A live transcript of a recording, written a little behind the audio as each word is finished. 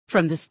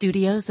From the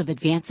studios of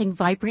Advancing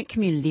Vibrant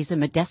Communities in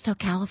Modesto,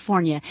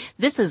 California,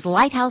 this is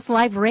Lighthouse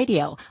Live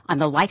Radio on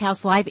the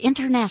Lighthouse Live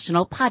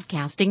International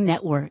Podcasting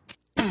Network.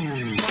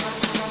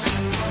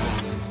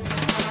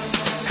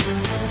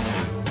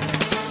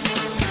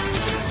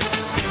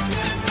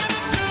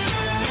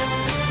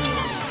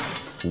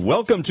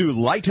 Welcome to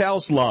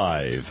Lighthouse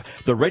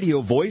Live, the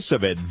radio voice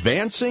of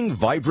advancing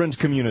vibrant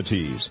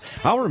communities.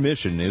 Our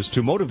mission is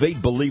to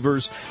motivate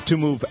believers to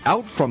move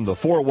out from the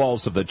four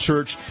walls of the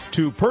church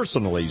to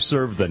personally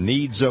serve the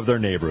needs of their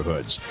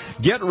neighborhoods.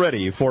 Get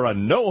ready for a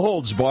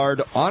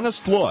no-holds-barred,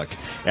 honest look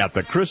at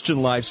the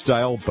Christian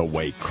lifestyle the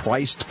way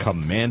Christ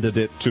commanded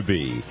it to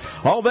be.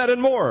 All that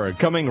and more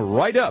coming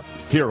right up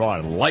here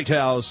on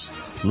Lighthouse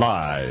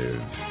Live.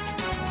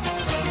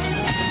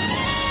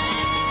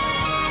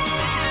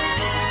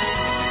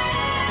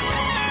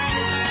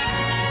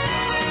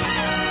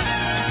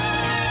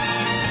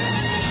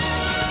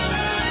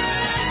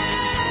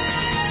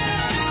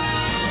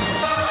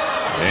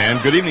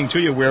 And good evening to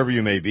you, wherever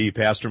you may be.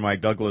 Pastor Mike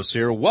Douglas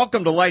here.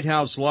 Welcome to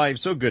Lighthouse Live.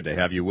 So good to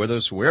have you with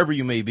us, wherever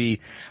you may be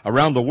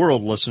around the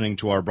world, listening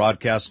to our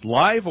broadcast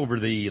live over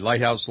the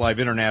Lighthouse Live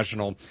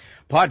International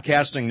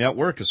Podcasting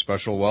Network. A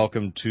special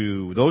welcome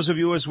to those of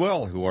you as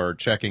well who are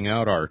checking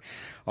out our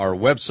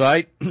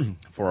website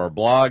for our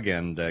blog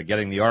and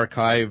getting the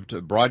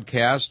archived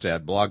broadcast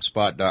at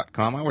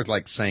blogspot.com. I always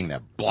like saying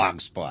that,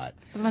 blogspot.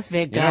 It must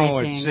be a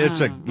guy thing.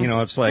 It's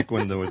like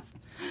when the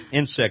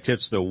insect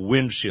hits the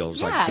windshield.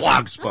 It's like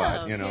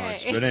blogspot,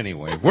 okay. But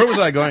anyway, where was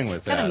I going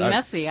with that? Kind of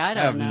messy. I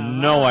don't know. I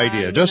have no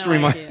idea. Just a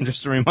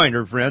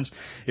reminder, friends,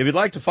 if you'd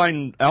like to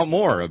find out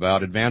more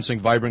about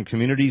advancing vibrant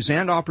communities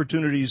and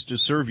opportunities to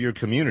serve your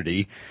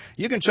community,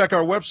 you can check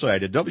our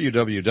website at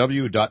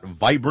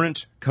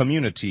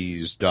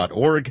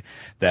www.vibrantcommunities.org.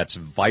 That's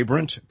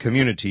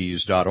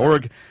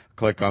vibrantcommunities.org.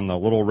 Click on the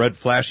little red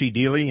flashy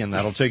dealie, and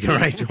that'll take you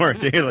right to our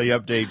daily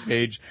update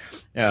page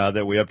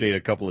that we update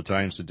a couple of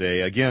times a day.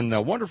 Again,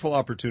 wonderful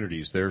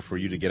opportunities there for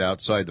you to get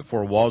outside the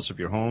four walls of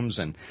your homes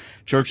and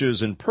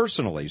churches and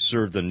personally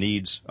serve the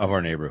needs of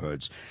our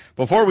neighborhoods.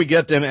 Before we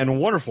get in, and a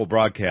wonderful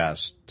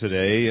broadcast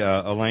today,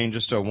 Elaine,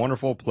 just a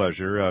wonderful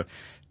pleasure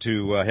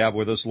to have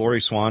with us Lori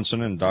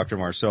Swanson and Dr.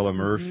 Marcella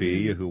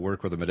Murphy, who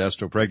work with the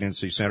Modesto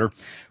Pregnancy Center,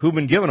 who've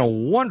been given a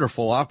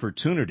wonderful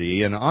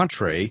opportunity, an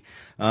entree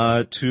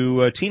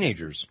to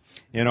teenagers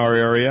in our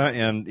area.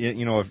 And,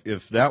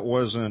 if that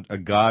wasn't a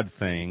God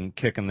thing,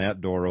 kicking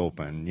that door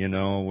open,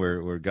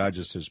 where God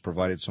just has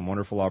provided some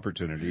wonderful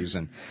opportunities.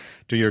 And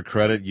to your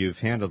credit, you've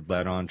handled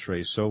that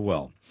entree so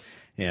well.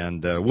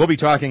 And we'll be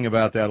talking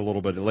about that a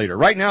little bit later.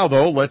 Right now,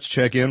 though, let's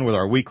check in with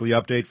our weekly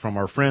update from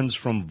our friends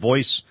from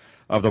Voice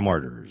of the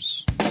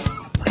Martyrs. What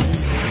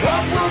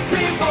will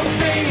people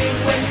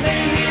think when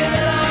they hear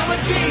that I'm a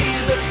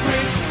Jesus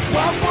freak?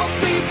 What will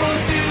people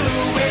do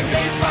when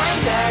they find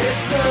that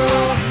it's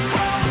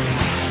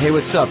true? Hey,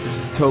 what's up? This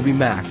is Toby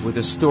Mack with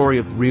a story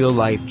of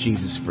real-life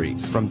Jesus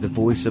freaks from the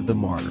Voice of the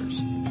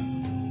Martyrs.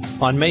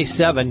 On May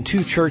 7,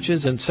 2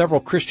 churches and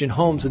several Christian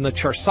homes in the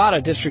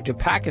Charsada district of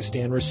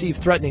Pakistan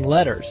received threatening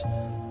letters.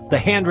 The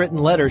handwritten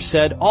letters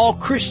said, all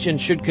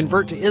Christians should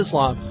convert to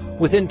Islam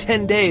within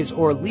 10 days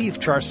or leave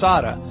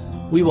Charsada.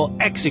 We will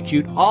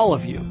execute all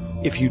of you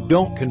if you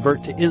don't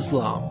convert to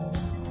Islam.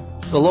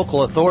 The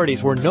local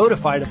authorities were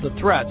notified of the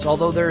threats,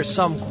 although there is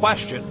some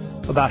question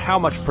about how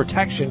much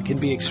protection can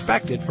be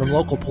expected from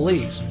local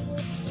police.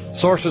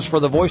 Sources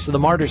for the Voice of the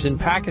Martyrs in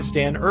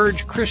Pakistan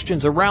urge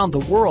Christians around the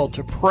world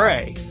to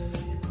pray.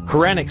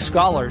 Quranic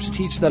scholars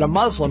teach that a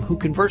Muslim who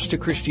converts to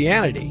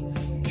Christianity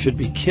should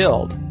be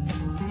killed.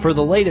 For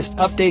the latest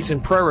updates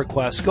and prayer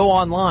requests, go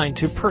online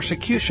to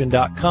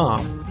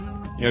persecution.com.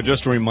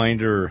 Just a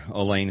reminder,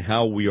 Elaine,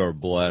 how we are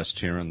blessed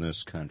here in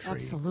this country.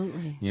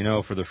 Absolutely.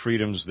 For the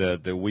freedoms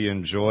that we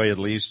enjoy, at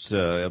least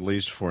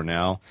for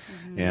now.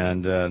 Mm-hmm.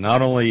 And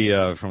not only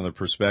from the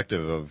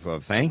perspective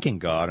of thanking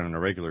God on a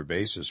regular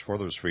basis for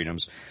those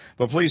freedoms,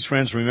 but please,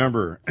 friends,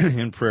 remember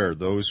in prayer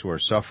those who are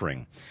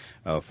suffering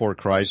for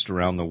Christ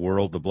around the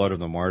world, the blood of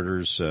the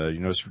martyrs,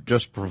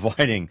 just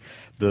providing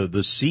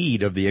the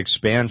seed of the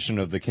expansion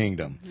of the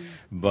kingdom. Mm-hmm.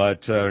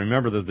 But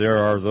remember that there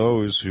are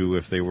those who,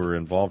 if they were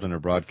involved in a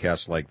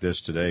broadcast like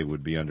this today,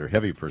 would be under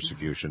heavy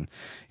persecution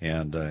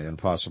and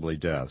possibly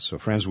death. So,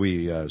 friends,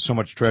 we so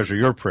much treasure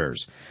your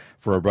prayers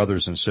for our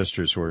brothers and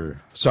sisters who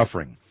are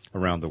suffering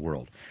around the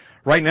world.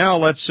 Right now,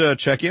 let's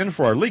check in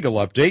for our legal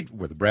update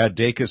with Brad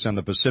Dacus and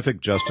the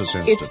Pacific Justice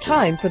Institute. It's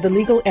time for the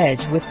Legal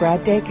Edge with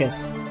Brad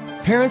Dacus.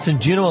 Parents in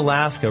Juneau,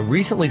 Alaska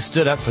recently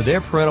stood up for their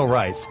parental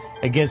rights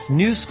against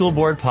new school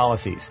board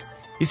policies.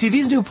 You see,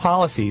 these new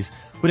policies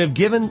would have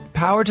given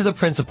power to the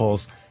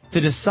principals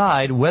to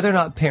decide whether or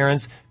not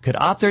parents could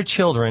opt their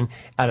children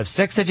out of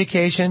sex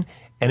education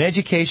and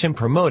education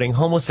promoting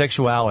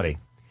homosexuality.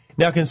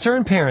 Now,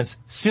 concerned parents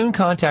soon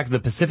contacted the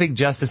Pacific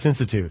Justice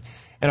Institute,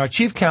 and our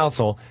chief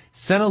counsel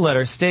sent a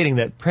letter stating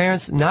that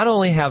parents not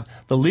only have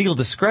the legal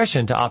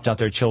discretion to opt out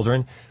their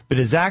children, but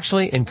is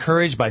actually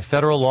encouraged by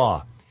federal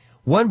law.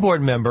 One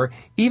board member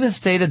even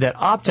stated that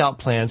opt-out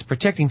plans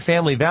protecting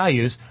family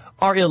values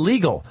are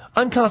illegal,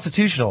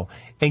 unconstitutional,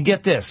 and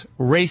get this,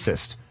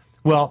 racist.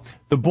 Well,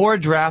 the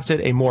board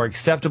drafted a more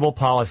acceptable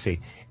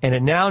policy, and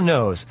it now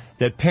knows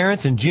that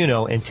parents in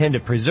Juneau intend to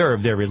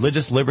preserve their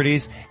religious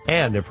liberties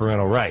and their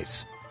parental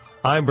rights.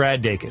 I'm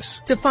Brad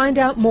Dacus. To find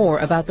out more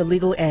about the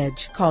Legal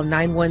Edge, call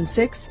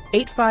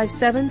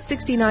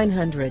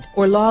 916-857-6900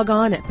 or log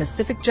on at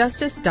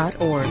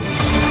pacificjustice.org.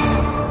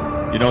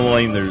 You know,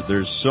 Elaine,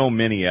 there's so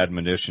many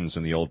admonitions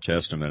in the Old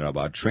Testament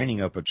about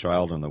training up a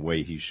child in the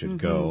way he should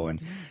go.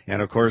 And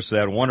of course,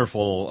 that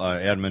wonderful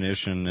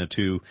admonition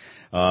to,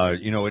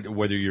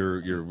 whether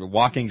you're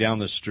walking down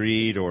the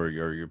street or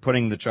you're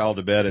putting the child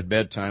to bed at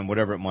bedtime,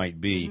 whatever it might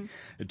be,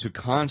 to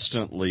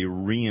constantly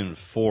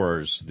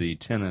reinforce the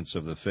tenets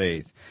of the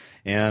faith.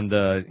 And,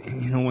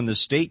 when the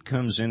state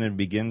comes in and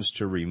begins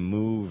to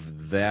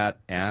remove that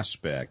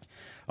aspect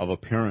of a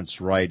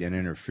parent's right and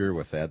interfere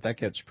with that, that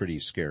gets pretty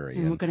scary.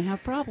 And we're going to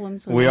have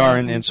problems. We are,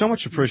 and so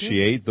much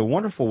appreciate the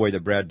wonderful way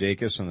that Brad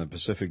Dacus and the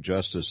Pacific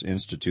Justice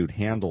Institute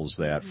handles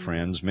that,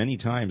 friends. Many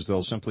times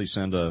they'll simply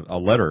send a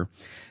letter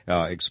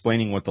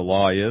explaining what the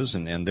law is,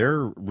 and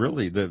their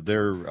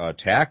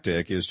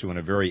tactic is to, in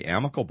a very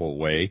amicable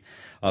way,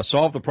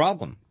 solve the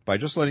problem by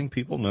just letting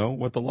people know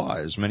what the law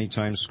is. Many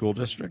times school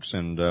districts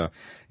and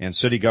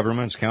city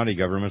governments, county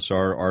governments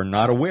are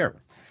not aware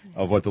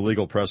of what the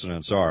legal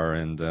precedents are,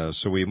 and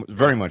so we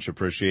very much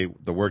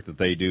appreciate the work that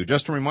they do.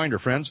 Just a reminder,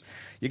 friends,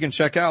 you can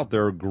check out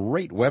their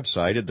great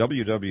website at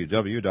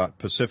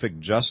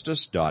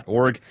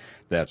www.pacificjustice.org.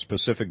 That's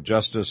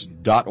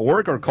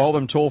pacificjustice.org, or call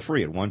them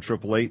toll-free at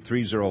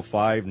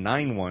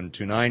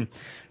 1-888-305-9129.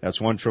 That's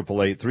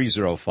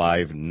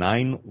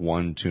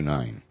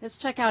 1-888-305-9129. Let's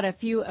check out a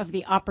few of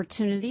the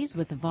opportunities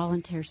with the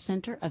Volunteer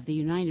Center of the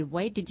United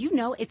Way. Did you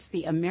know it's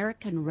the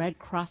American Red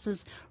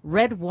Cross's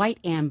Red, White,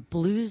 and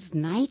Blues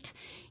Night?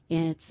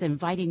 It's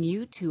inviting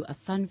you to a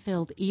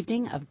fun-filled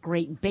evening of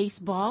great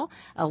baseball,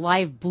 a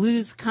live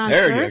blues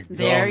concert.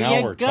 There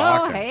you go.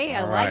 Talking. Hey,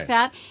 I like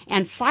that.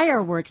 And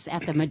fireworks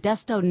at the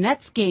Modesto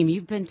Nets game.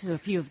 You've been to a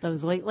few of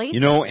those lately.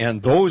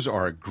 And those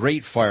are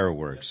great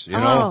fireworks. Here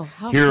fun.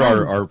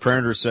 our prayer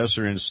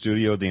intercessor in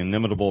studio, the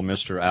inimitable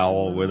Mr.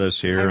 Owl, with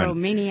us here.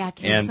 Pyromaniac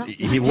himself.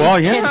 We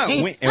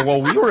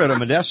were at a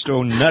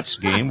Modesto Nuts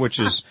game, which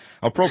is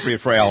appropriate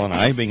for Al and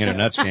I, being in a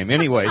Nuts game.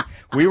 Anyway,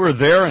 we were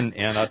there, and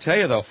I'll tell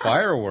you, the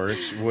fireworks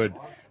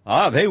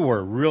they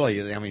were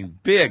really,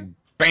 big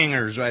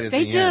bangers right at the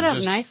end. They do it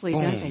up nicely,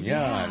 boom, don't they?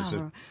 Yeah.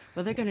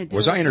 Well, they're going to do.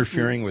 Was I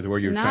interfering with where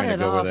you're trying to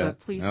go with that? Not at all, but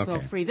please feel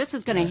free. This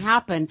is going to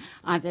happen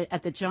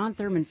at the John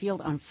Thurman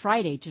Field on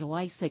Friday,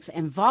 July 6th.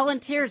 And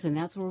volunteers, and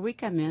that's where we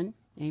come in.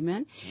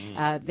 Amen.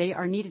 They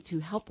are needed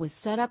to help with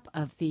setup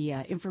of the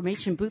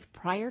information booth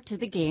prior to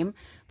the game.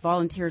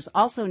 Volunteers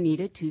also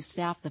needed to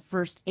staff the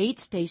first aid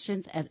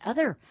stations at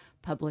other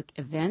public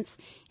events,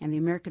 and the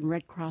American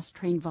Red Cross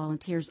trained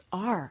volunteers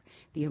are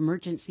the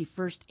emergency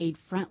first aid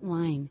front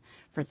line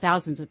for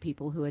thousands of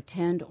people who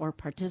attend or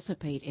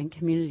participate in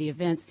community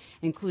events,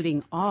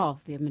 including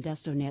all the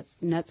Modesto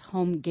Nuts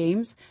home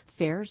games,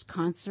 fairs,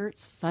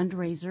 concerts,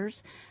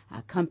 fundraisers,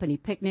 company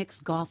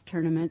picnics, golf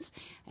tournaments,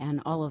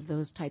 and all of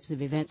those types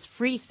of events.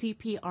 Free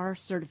CPR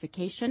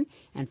certification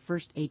and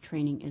first aid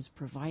training is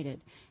provided.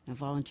 Now,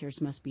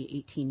 volunteers must be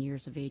 18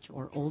 years of age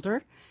or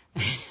older.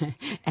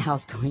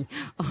 Al's going,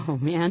 oh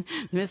man,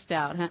 missed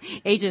out, huh?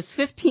 Ages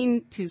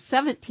 15 to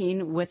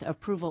 17 with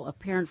approval of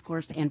parent, of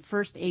course, and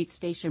first aid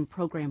station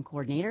program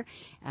coordinator.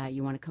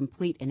 You want to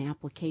complete an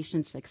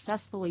application,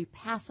 successfully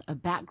pass a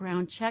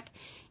background check,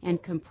 and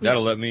complete.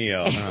 That'll let me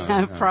out.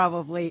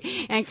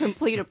 Probably. And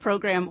complete a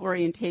program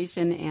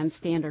orientation and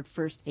standard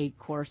first aid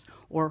course,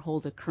 or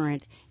hold a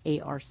current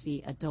ARC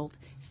adult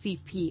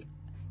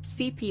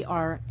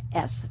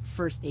CPRS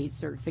first aid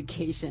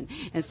certification,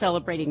 and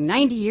celebrating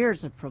 90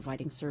 years of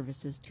providing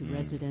services to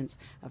residents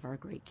of our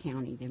great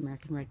county. The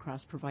American Red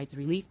Cross provides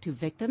relief to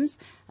victims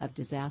of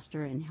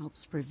disaster and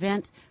helps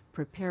prevent,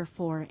 prepare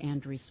for,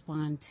 and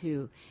respond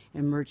to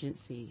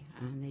emergency.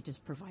 And they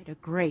just provide a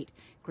great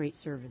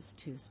service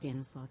to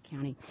Stanislaus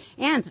County.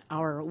 And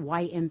our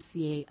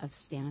YMCA of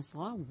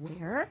Stanislaus,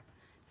 where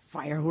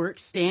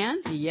fireworks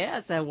stands,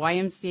 yes, a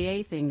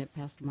YMCA thing that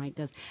Pastor Mike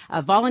does.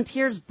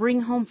 Volunteers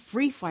bring home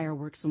free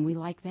fireworks, and we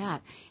like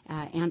that,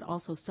 and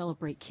also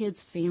celebrate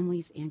kids,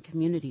 families, and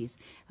communities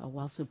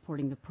while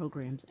supporting the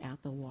programs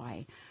at the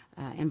Y.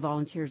 And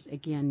volunteers,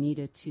 again,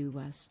 needed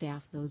to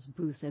staff those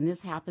booths. And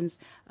this happens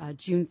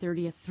June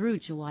 30th through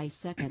July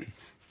 2nd.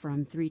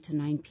 From 3 to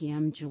 9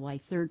 p.m., July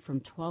 3rd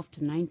from 12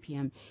 to 9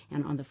 p.m.,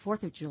 and on the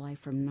 4th of July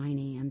from 9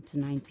 a.m. to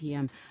 9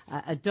 p.m.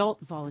 Adult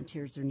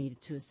volunteers are needed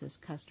to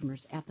assist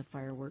customers at the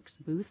fireworks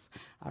booths.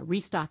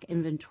 Restock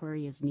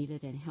inventory is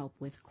needed and help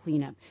with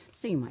cleanup,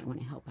 so you might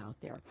want to help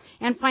out there.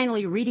 And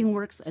finally, Reading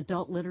Works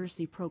Adult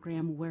Literacy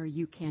Program, where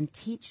you can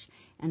teach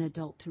an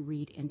adult to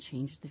read and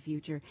change the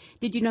future.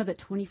 Did you know that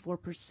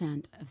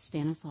 24% of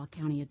Stanislaus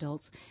County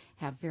adults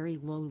have very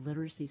low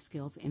literacy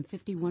skills, and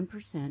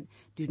 51%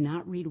 do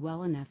not read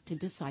well enough enough to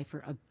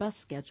decipher a bus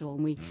schedule.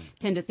 And we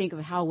tend to think of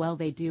how well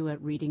they do at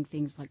reading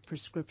things like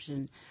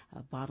prescription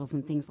bottles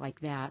and things like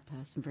that,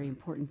 some very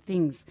important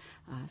things.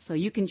 So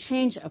you can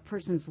change a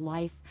person's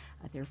life,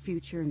 their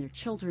future, and their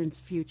children's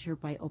future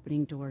by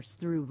opening doors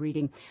through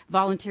reading.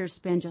 Volunteers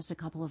spend just a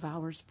couple of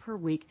hours per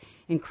week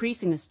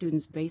increasing a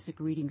student's basic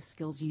reading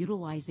skills,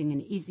 utilizing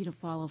an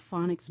easy-to-follow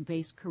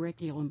phonics-based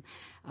curriculum.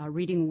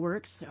 Reading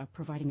Works,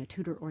 providing a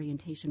tutor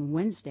orientation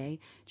Wednesday,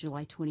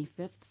 July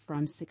 25th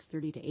from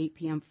 6:30 to 8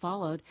 p.m.,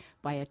 followed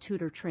by a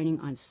tutor training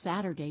on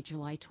Saturday,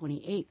 July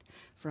 28th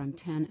from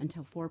 10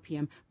 until 4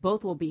 p.m.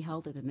 Both will be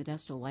held at the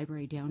Modesto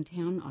Library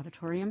Downtown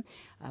Auditorium.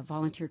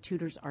 Volunteer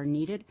tutors are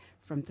needed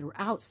from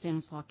throughout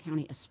Stanislaus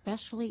County,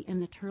 especially in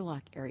the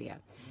Turlock area.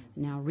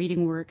 Now,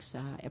 Reading Works,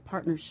 a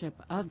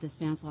partnership of the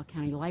Stanislaus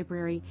County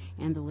Library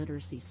and the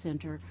Literacy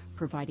Center,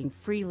 providing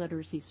free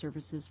literacy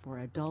services for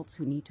adults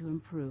who need to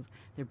improve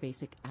their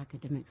basic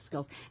academic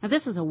skills. Now,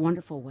 this is a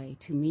wonderful way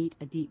to meet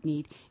a deep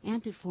need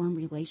and to form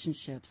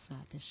relationships,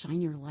 to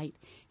shine your light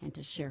and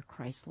to share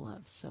Christ's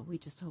love. So we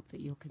just hope that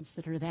you'll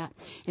consider that.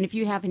 And if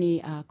you have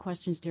any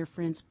questions, dear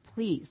friends,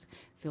 please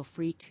feel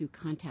free to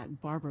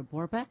contact Barbara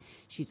Borba.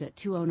 She's at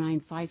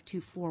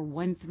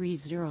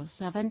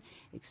 209-524-1307,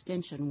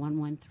 extension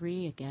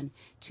 113. Again,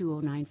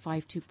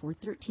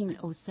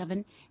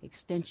 209-524-1307,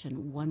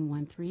 extension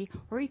 113.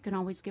 Or you can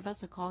always give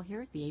us a call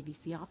here at the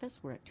ABC office.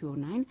 We're at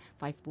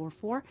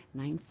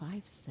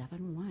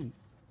 209-544-9571.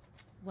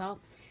 Well,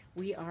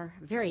 we are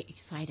very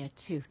excited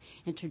to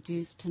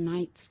introduce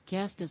tonight's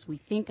guest as we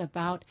think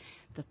about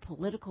the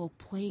political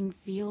playing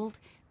field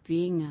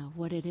being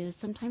what it is.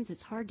 Sometimes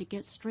it's hard to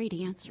get straight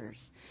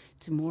answers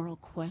to moral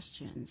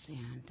questions,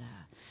 and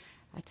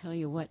I tell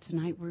you what,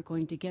 tonight we're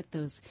going to get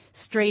those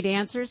straight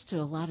answers to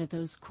a lot of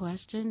those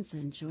questions.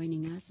 And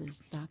joining us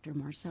is Dr.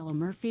 Marcella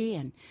Murphy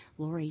and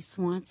Lori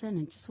Swanson.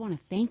 And just want to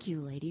thank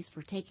you, ladies,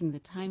 for taking the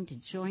time to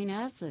join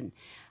us. And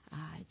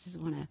I just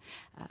want to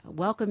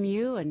welcome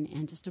you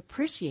and just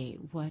appreciate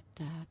what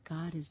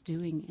God is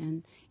doing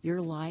in your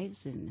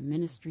lives and the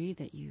ministry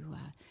that you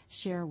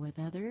share with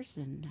others.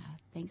 And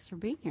thanks for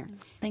being here.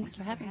 Thanks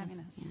for having us.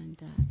 And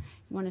you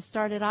want to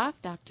start it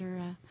off,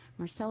 Dr.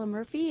 Marcella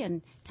Murphy,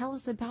 and tell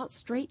us about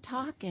Straight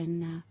Talk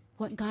and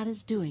what God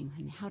is doing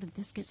and how did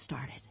this get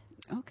started?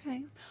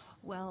 Okay.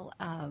 Well,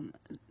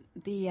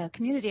 the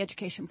community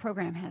education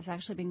program has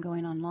actually been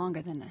going on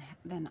longer than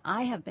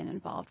I have been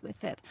involved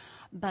with it.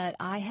 But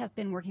I have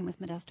been working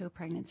with Modesto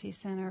Pregnancy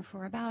Center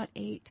for about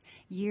 8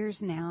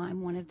 years now.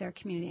 I'm one of their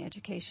community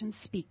education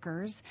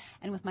speakers.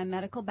 And with my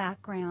medical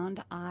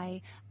background,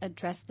 I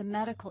address the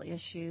medical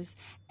issues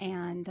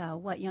and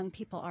what young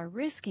people are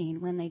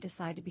risking when they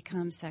decide to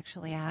become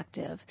sexually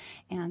active.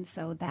 And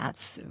so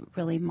that's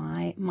really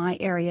my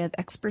area of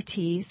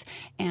expertise.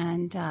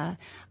 And I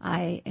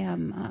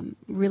am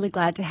really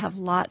glad to have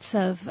lots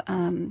of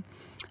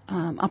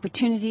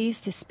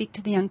opportunities to speak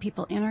to the young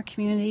people in our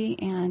community,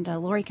 and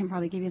Lori can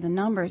probably give you the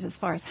numbers as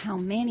far as how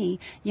many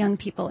young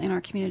people in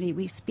our community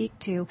we speak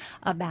to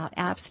about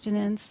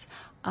abstinence,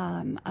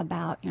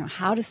 about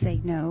how to say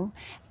no,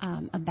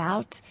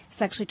 about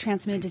sexually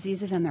transmitted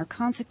diseases and their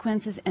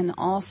consequences, and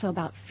also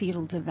about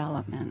fetal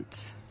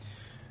development.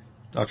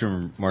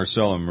 Dr.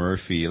 Marcella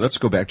Murphy, let's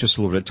go back just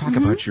a little bit. Talk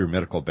about your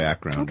medical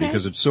background,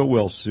 because it's so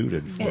well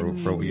suited for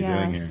what you're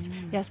doing here.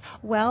 Yes.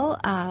 Well,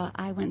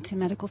 I went to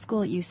medical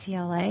school at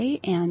UCLA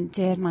and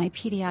did my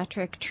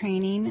pediatric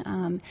training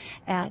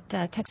at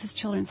Texas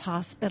Children's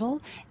Hospital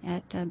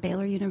at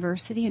Baylor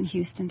University in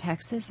Houston,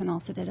 Texas, and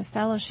also did a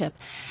fellowship.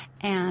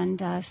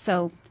 And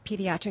so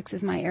pediatrics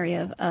is my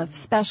area of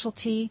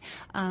specialty,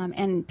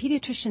 and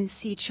pediatricians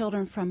see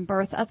children from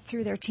birth up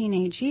through their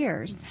teenage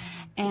years.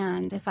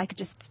 And if I could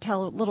just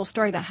tell a little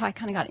story about how I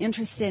kind of got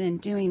interested in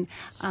doing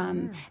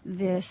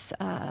this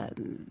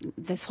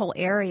whole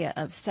area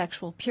of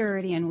sexual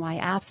purity and why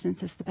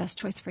abstinence is the best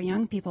choice for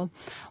young people.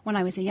 When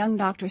I was a young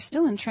doctor,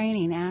 still in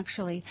training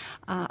actually,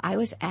 I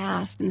was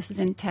asked, and this was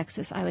in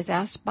Texas, I was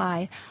asked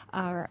by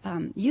our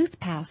youth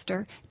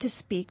pastor to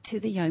speak to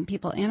the young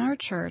people in our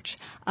church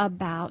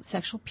about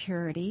sexual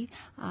purity,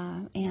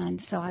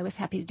 and so I was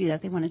happy to do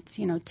that. They wanted,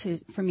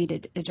 for me to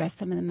address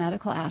some of the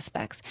medical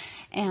aspects,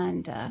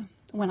 and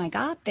when I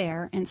got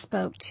there and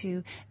spoke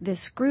to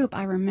this group,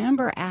 I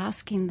remember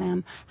asking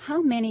them,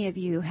 how many of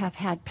you have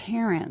had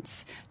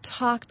parents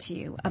talk to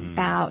you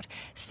about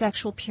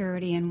sexual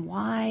purity and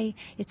why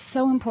it's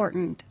so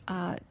important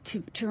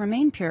to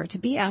remain pure, to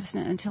be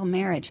abstinent until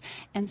marriage?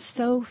 And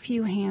so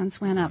few hands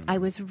went up. I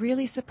was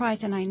really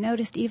surprised, and I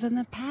noticed even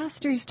the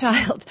pastor's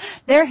child,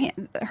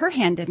 her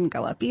hand didn't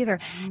go up either.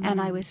 And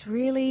I was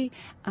really,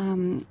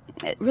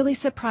 it really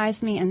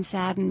surprised me and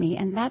saddened me.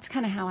 And that's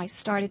kind of how I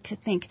started to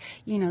think,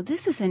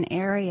 this is an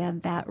area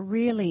that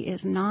really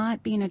is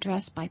not being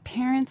addressed by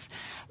parents,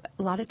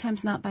 a lot of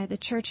times not by the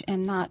church,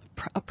 and not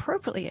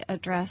appropriately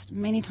addressed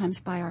many times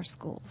by our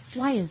schools.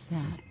 Why is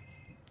that,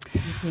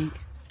 you think?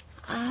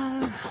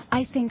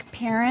 I think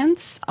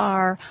parents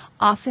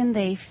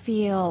they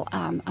feel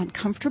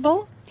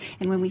uncomfortable.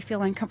 And when we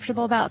feel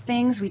uncomfortable about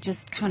things, we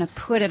just kind of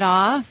put it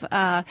off,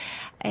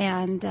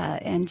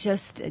 and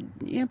just,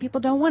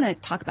 people don't want to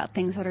talk about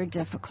things that are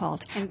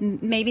difficult.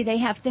 And maybe they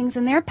have things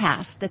in their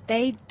past that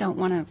they don't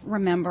want to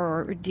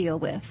remember or deal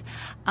with.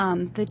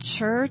 The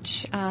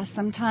church,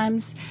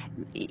 sometimes,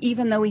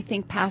 even though we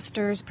think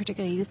pastors,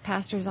 particularly youth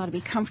pastors, ought to be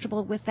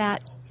comfortable with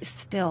that,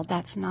 still,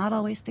 that's not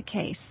always the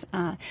case.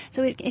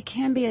 So it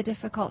can be a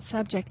difficult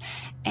subject.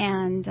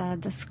 And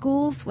the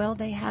schools, well,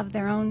 they have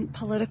their own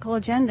political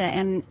agenda,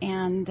 and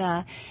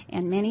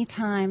many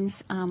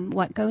times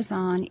what goes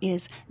on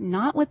is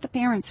not what the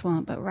parents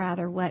want, but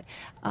rather what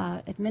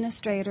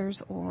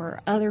administrators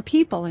or other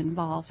people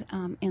involved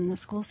in the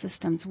school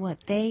systems,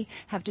 what they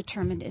have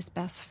determined is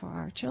best for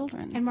our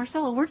children. And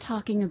Marcella, we're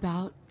talking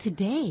about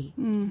today.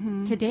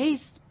 Mm-hmm.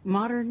 Today's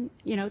modern,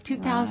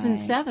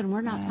 2007. Right,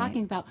 we're not right.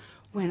 talking about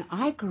when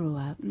I grew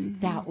up,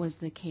 that was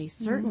the case.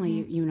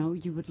 Certainly,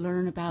 you would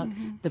learn about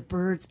the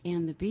birds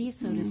and the bees,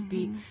 so to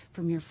speak,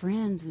 from your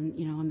friends, and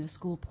on the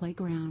school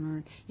playground,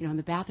 or in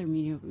the bathroom,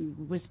 you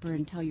whisper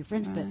and tell your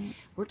friends. Right. But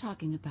we're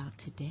talking about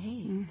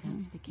today.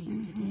 That's the case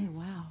today.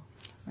 Wow.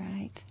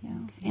 Right, yeah.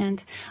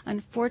 And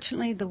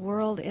unfortunately, the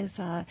world is,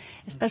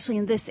 especially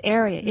in this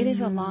area, it is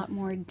a lot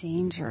more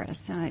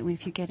dangerous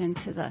if you get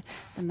into the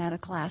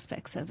medical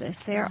aspects of this.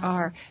 There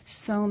are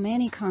so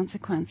many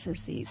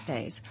consequences these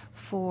days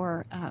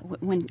for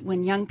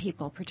when young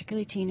people,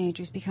 particularly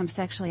teenagers, become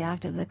sexually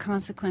active. The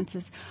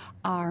consequences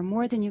are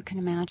more than you can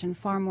imagine,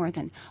 far more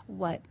than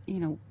what,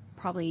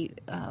 probably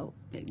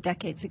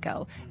decades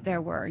ago there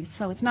were.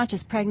 So it's not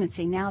just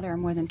pregnancy. Now there are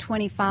more than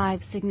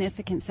 25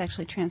 significant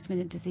sexually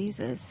transmitted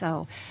diseases.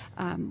 So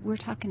we're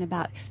talking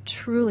about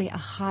truly a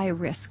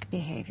high-risk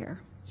behavior.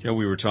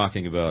 We were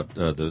talking about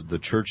the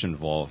church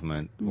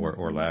involvement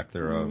or lack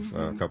thereof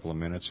a couple of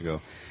minutes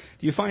ago.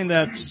 Do you find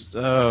that's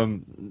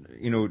due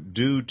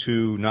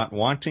to not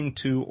wanting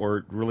to,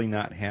 or really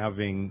not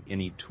having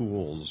any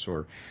tools,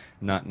 or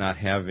not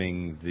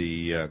having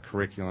the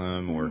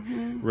curriculum, or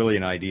really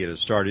an idea to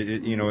start?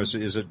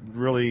 Is it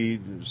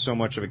really so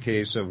much of a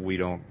case of we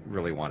don't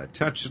really want to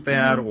touch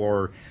that,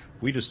 or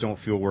we just don't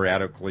feel we're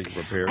adequately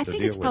prepared to deal with it? I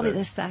think it's probably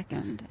the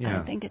second. Yeah.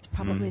 I think it's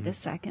probably the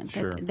second.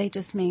 Sure. That they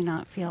just may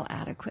not feel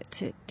adequate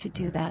to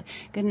do that.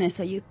 Goodness,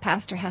 a youth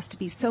pastor has to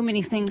be so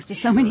many things to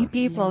so many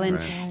people, and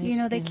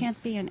they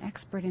can't be an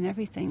expert in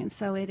everything, and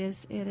so it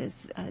is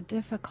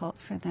difficult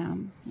for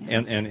them.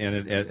 Yeah.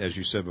 And as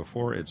you said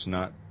before, it's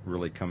not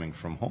really coming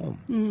from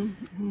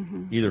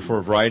home, either for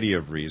a variety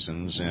of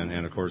reasons,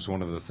 and of course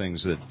one of the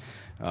things that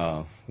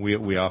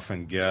we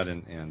often get,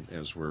 and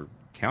as we're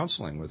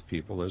counseling with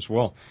people, is,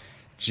 well,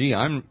 gee,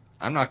 I'm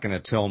not going to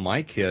tell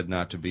my kid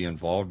not to be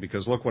involved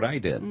because look what I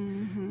did,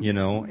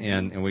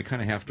 and we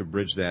kind of have to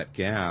bridge that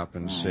gap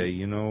and say,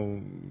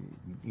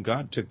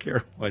 God took care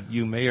of what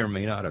you may or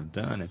may not have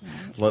done, and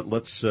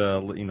let's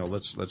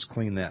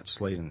clean that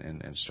slate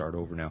and start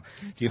over now.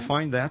 Do you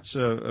find that's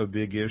a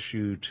big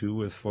issue too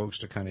with folks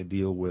to kind of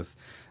deal with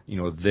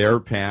their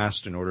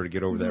past in order to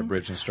get over that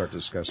bridge and start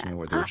discussing it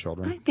with their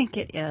children? I think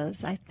it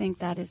is. I think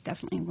that is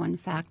definitely one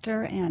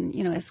factor. And,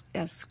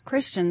 as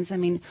Christians,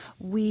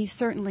 we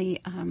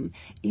certainly,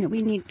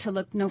 we need to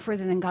look no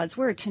further than God's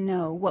Word to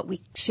know what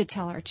we should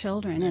tell our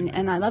children.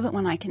 And I love it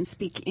when I can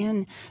speak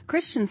in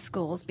Christian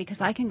schools, because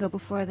I can go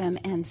before them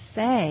and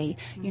say,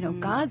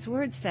 God's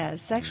Word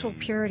says sexual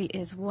purity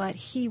is what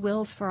He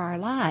wills for our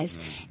lives.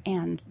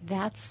 And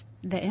that's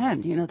the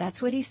end. That's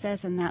what He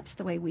says, and that's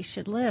the way we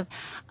should live.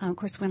 Of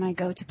course, when I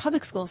go to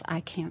public schools, I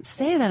can't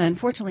say that,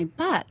 unfortunately.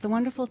 But the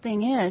wonderful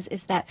thing is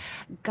that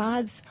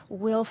God's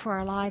will for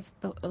our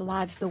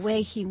lives, the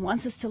way He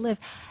wants us to live,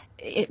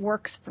 it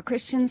works for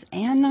Christians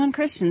and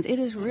non-Christians. It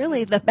is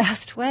really the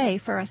best way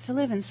for us to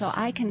live. And so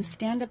I can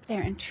stand up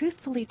there and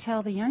truthfully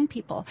tell the young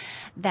people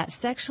that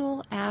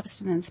sexual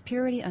abstinence,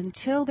 purity,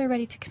 until they're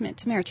ready to commit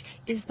to marriage,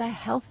 is the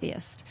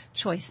healthiest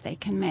choice they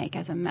can make.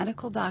 As a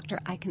medical doctor,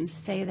 I can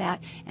say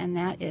that, and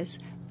that is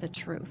the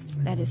truth.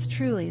 That is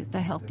truly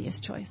the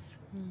healthiest choice.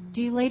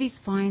 Do you ladies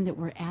find that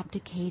we're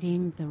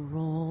abdicating the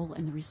role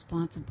and the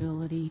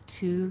responsibility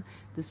to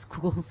the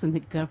schools and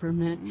the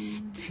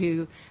government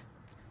to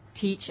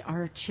teach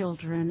our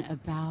children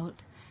about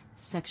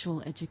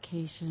sexual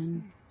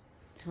education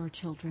to our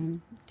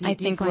children? Do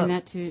you find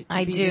that to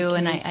I be do, the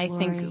and case, I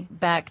Lori? think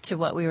back to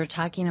what we were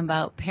talking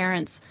about,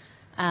 parents.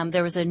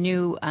 There was a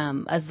new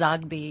a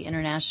Zogby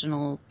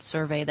International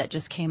survey that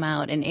just came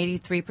out, and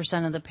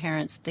 83% of the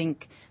parents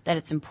think that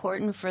it's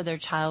important for their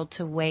child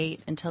to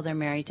wait until they're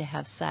married to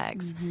have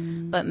sex.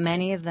 But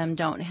many of them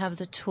don't have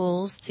the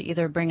tools to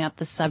either bring up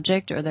the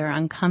subject, or they're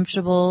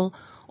uncomfortable,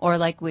 or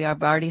like we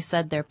have already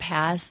said, they're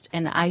past.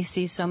 And I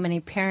see so many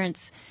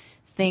parents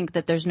think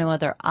that there's no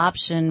other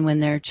option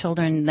when their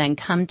children then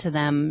come to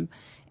them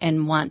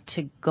and want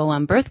to go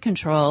on birth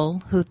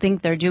control, who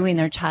think they're doing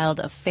their child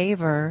a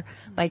favor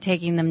by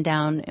taking them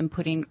down and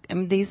putting,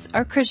 these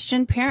are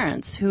Christian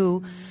parents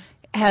who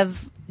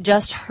have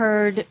just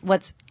heard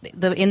what's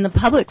in the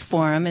public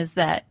forum is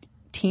that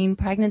teen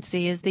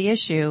pregnancy is the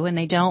issue, and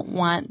they don't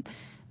want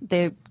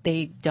them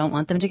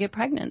to get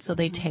pregnant, so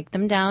they take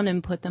them down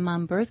and put them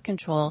on birth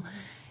control,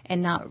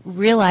 and not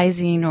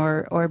realizing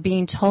or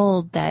being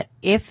told that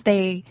if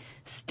they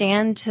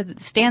stand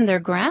their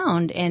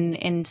ground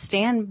and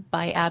stand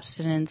by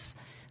abstinence,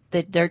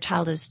 that their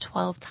child is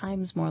 12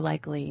 times more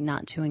likely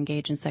not to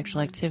engage in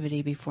sexual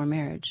activity before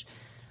marriage,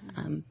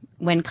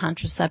 when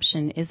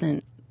contraception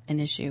isn't an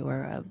issue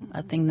or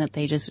a thing that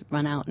they just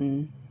run out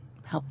and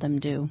help them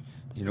do.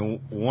 You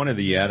know, one of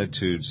the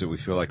attitudes that we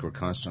feel like we're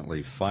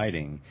constantly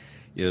fighting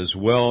is,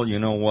 well, you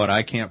know what,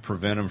 I can't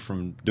prevent them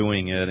from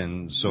doing it,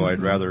 and so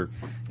I'd rather,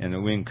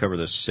 and we can cover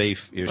the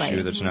safe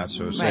issue that's not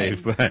so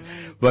safe,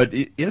 but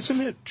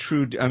isn't it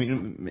true, I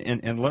mean,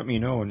 and let me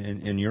know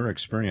in your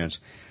experience,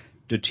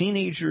 do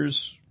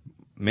teenagers,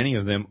 many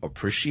of them,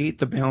 appreciate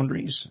the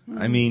boundaries?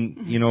 I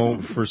mean, you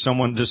know, for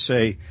someone to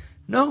say,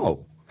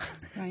 no,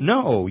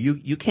 no,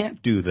 you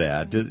can't do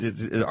that.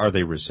 Are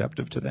they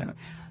receptive to that?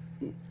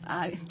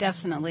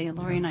 Definitely.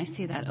 Lori and I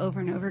see that over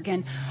and over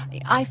again.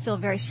 I feel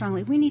very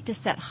strongly we need to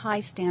set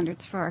high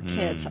standards for our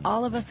kids.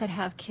 All of us that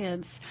have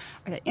kids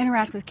or that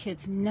interact with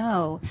kids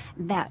know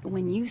that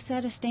when you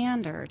set a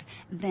standard,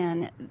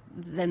 then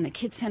the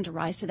kids tend to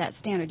rise to that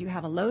standard. You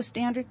have a low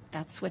standard,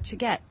 that's what you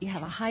get. You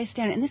have a high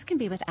standard. And this can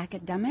be with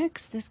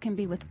academics. This can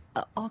be with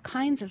all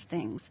kinds of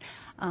things,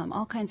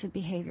 all kinds of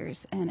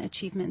behaviors and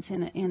achievements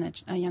in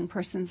a young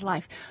person's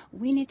life.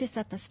 We need to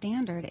set the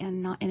standard,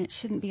 and it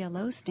shouldn't be a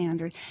low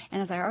standard.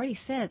 And as I already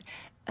said,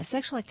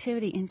 sexual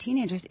activity in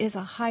teenagers is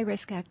a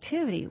high-risk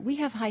activity. We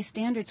have high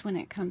standards when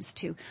it comes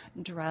to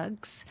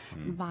drugs,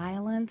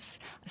 violence,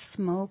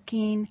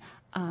 smoking,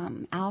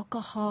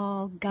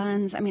 alcohol,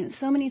 guns. I mean,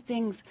 so many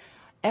things.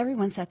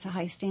 Everyone sets a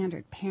high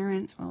standard.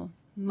 Parents, well,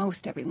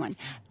 most everyone.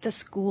 The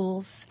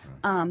schools,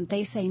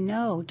 they say,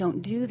 no,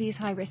 don't do these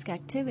high-risk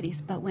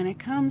activities. But when it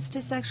comes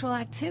to sexual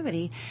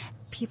activity,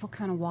 people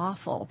kind of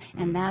waffle,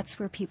 and that's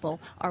where people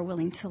are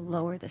willing to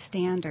lower the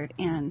standard,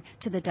 and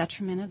to the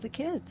detriment of the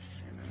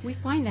kids. We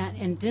find that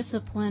in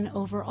discipline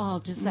overall.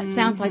 Just that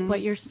sounds like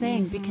what you're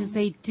saying, because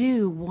they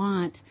do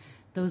want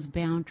those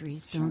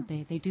boundaries, don't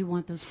they? They do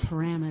want those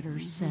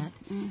parameters set,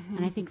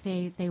 and I think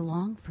they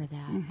long for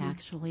that,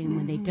 actually. And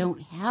when they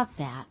don't have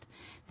that,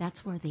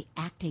 that's where the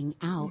acting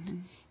out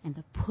and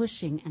the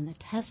pushing and the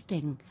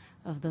testing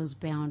of those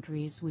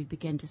boundaries, we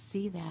begin to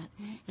see that.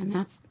 And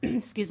that's,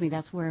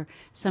 that's where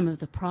some of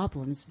the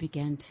problems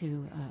begin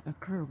to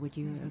occur. Would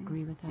you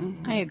agree with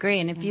that? I agree.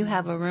 And if you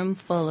have a room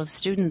full of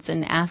students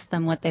and ask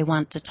them what they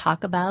want to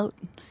talk about,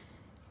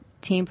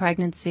 teen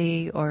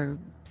pregnancy or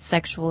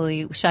sexual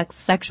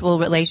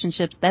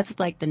relationships, that's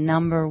like the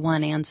number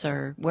one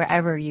answer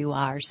wherever you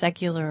are,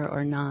 secular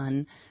or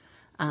non.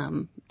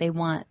 They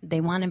want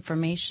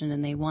information,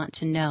 and they want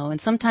to know.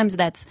 And sometimes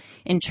that's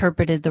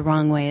interpreted the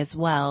wrong way as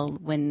well.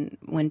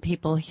 When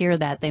people hear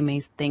that, they may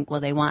think, well,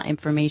 they want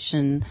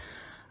information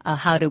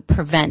how to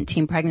prevent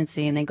teen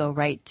pregnancy, and they go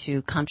right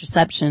to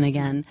contraception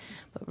again.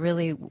 But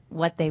really,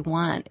 what they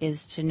want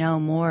is to know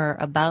more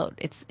about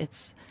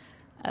it's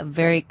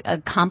very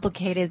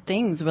complicated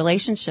things,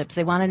 relationships.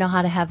 They want to know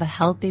how to have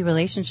healthy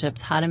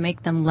relationships, how to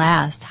make them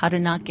last, how to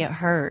not get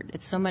hurt.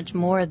 It's so much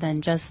more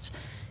than just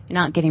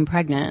not getting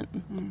pregnant.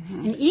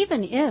 And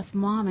even if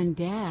mom and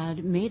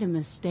dad made a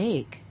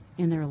mistake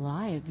in their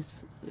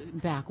lives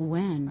back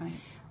when,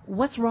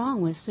 what's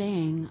wrong with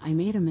saying, I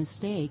made a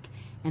mistake,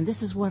 and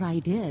this is what I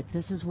did,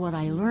 this is what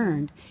I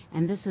learned,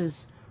 and this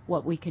is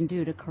what we can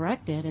do to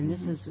correct it, and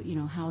this is,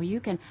 how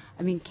you can,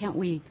 can't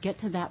we get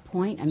to that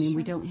point?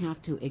 We don't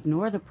have to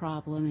ignore the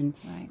problem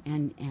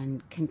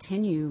and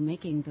continue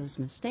making those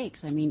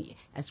mistakes.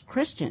 As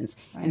Christians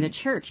in the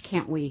church,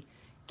 can't we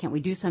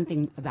do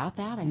something about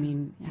that?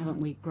 Haven't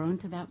we grown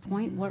to that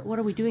point? What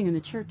are we doing in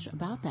the church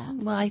about that?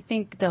 Well, I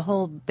think the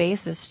whole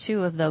basis,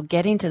 too, of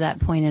getting to that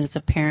point as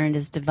a parent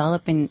is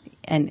developing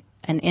an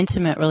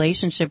intimate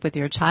relationship with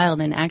your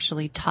child, and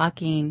actually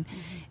talking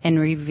and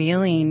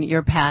revealing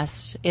your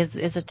past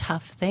is a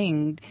tough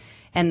thing.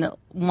 And the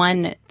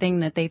one thing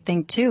that they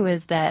think, too,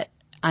 is that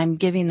I'm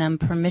giving them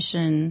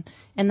permission,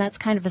 and that's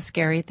kind of a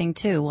scary thing,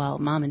 too. Well,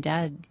 mom and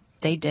dad,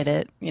 they did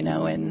it,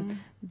 and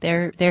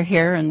they're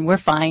here and we're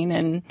fine.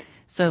 And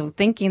so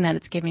thinking that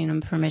it's giving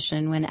them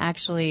permission, when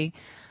actually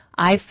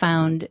I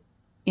found,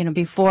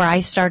 before I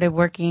started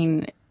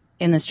working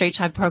in the Straight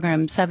Talk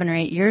program 7 or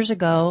 8 years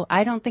ago,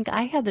 I don't think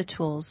I had the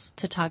tools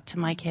to talk to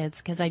my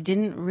kids, because I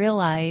didn't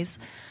realize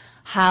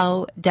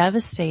how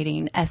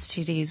devastating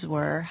STDs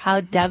were,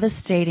 how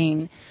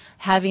devastating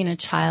having a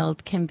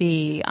child can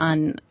be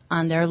on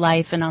their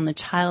life and on the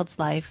child's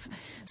life.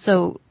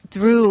 So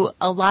through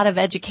a lot of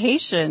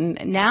education,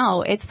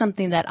 now it's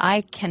something that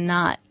I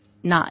cannot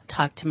not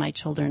talk to my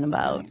children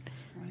about.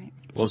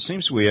 Well, it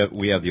seems we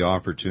have the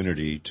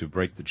opportunity to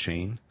break the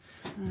chain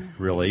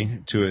really,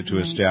 to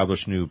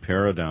establish new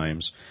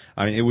paradigms.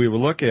 I mean, we will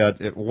look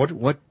at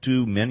what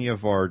do many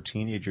of our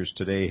teenagers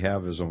today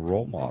have as a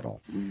role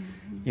model?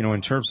 You know,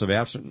 in terms of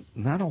abstinence,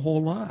 not a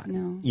whole lot.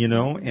 No. You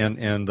know,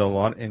 and a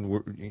lot,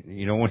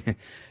 you know, when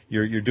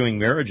you're doing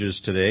marriages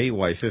today,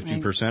 why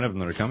 50% of them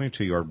that are coming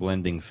to you are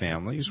blending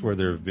families, where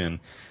there have been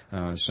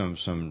some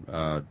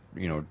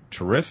you know,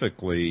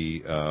 terrifically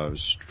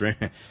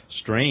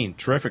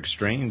terrific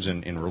strains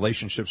in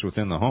relationships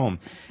within the home,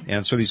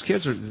 and so these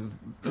kids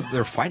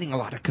they're fighting a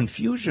lot of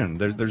confusion.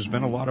 There's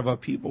been a lot of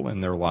upheaval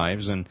in their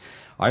lives, and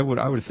I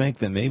would think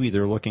that maybe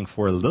they're looking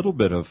for a little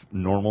bit of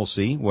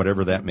normalcy,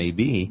 whatever that may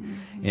be,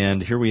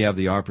 and here we have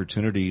the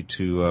opportunity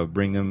to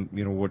bring them,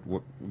 you know, what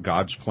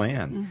God's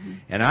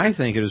plan, and I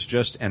think it is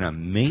just an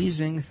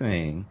amazing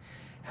thing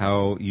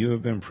how you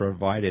have been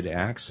provided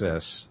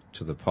access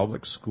to the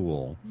public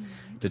school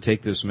to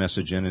take this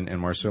message in, and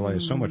Marcella, I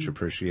so much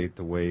appreciate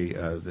the way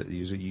that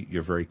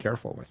you're very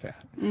careful with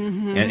that,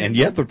 and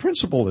yet the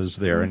principle is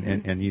there,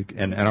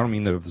 and I don't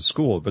mean the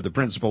school, but the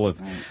principle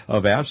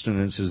of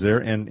abstinence is there,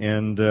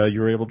 and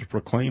you're able to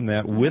proclaim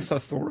that with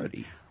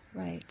authority.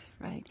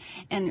 Right.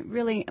 And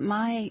really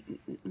my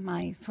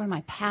sort of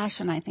my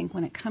passion, I think,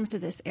 when it comes to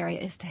this area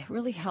is to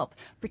really help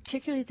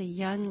particularly the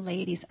young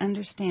ladies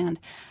understand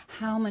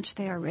how much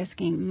they are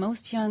risking.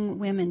 Most young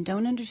women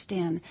don't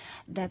understand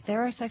that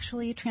there are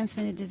sexually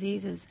transmitted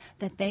diseases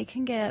that they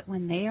can get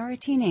when they are a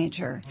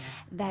teenager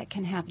that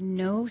can have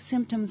no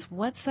symptoms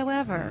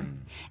whatsoever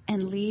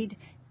and lead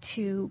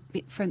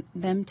for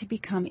them to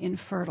become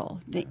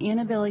infertile, the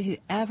inability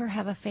to ever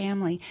have a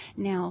family.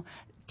 Now,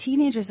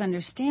 teenagers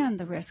understand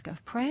the risk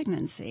of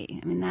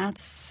pregnancy. I mean,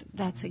 that's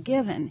a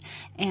given,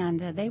 and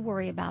they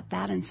worry about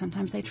that, and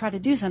sometimes they try to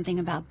do something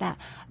about that.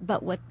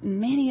 But what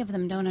many of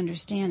them don't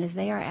understand is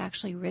they are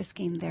actually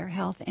risking their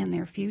health and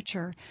their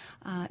future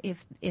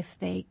if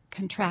they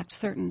contract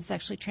certain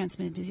sexually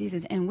transmitted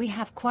diseases. And we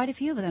have quite a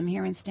few of them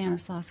here in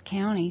Stanislaus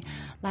County.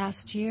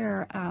 Last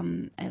year,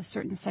 a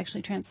certain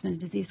sexually transmitted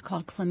disease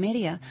called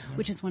chlamydia,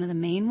 which is one of the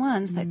main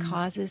ones that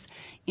causes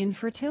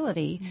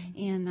infertility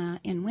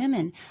in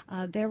women.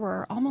 There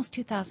were almost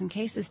 2,000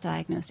 cases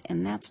diagnosed,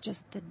 and that's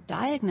just the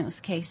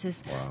diagnosed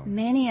cases. Wow.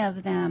 Many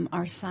of them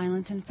are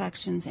silent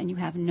infections, and you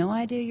have no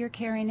idea you're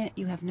carrying it.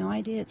 You have no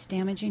idea it's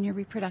damaging your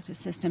reproductive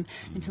system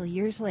until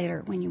years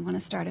later when you want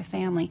to start a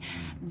family.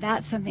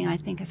 That's something I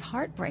think is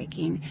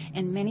heartbreaking,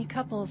 and many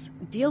couples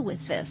deal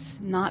with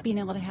this, not being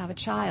able to have a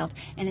child,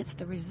 and it's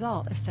the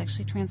result of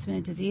sexually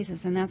transmitted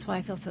diseases, and that's why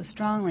I feel so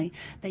strongly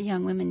that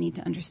young women need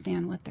to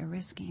understand what they're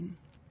risking.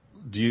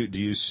 Do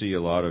you see a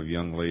lot of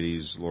young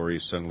ladies, Lori,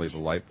 suddenly the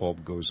light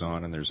bulb goes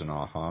on and there's an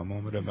aha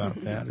moment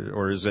about that?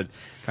 Or is it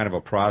kind of a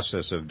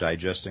process of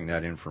digesting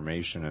that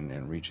information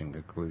and reaching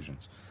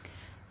conclusions?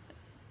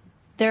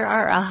 There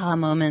are aha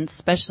moments,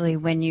 especially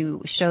when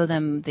you show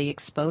them the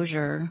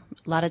exposure.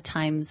 A lot of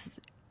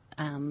times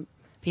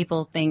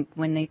people think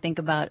when they think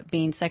about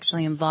being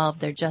sexually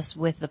involved, they're just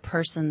with the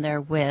person they're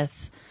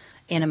with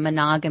in a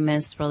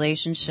monogamous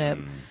relationship,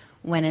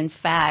 when in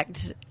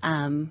fact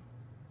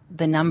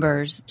the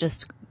numbers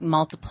just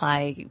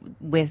multiply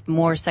with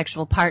more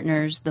sexual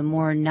partners, the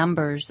more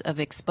numbers of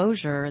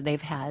exposure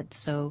they've had.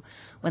 So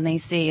when they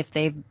see if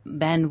they've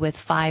been with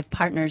 5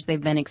 partners, they've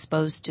been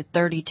exposed to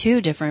 32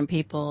 different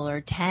people,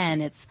 or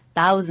 10, it's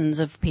thousands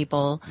of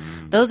people.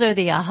 Those are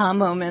the aha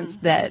moments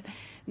that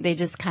they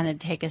just kind of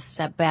take a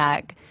step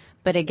back.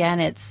 But again,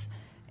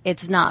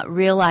 it's not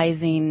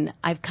realizing.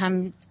 I've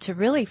come to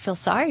really feel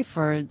sorry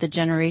for the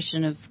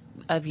generation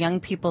of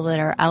young people that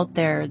are out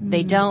there.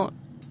 They don't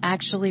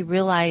actually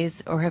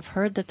realize or have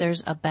heard that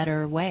there's a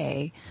better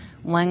way.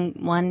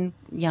 One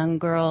young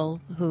girl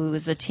who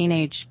was a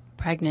teenage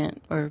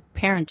pregnant or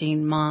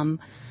parenting mom,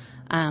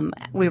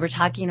 we were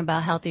talking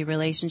about healthy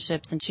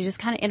relationships, and she just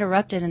kind of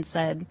interrupted and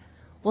said,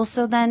 well,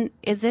 so then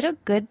is it a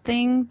good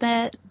thing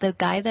that the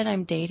guy that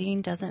I'm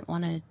dating doesn't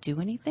want to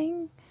do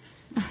anything?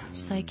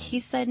 She's like, he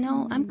said,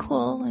 no, I'm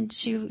cool. And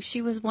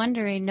she was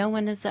wondering, no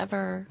one has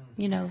ever,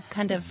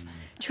 kind of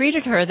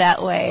treated her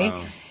that way.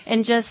 Wow.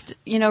 And just,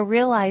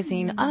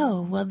 realizing,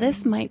 oh, well,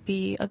 this might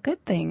be a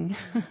good thing.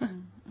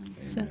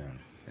 So,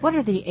 what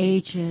are the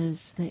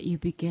ages that you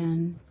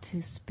begin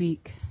to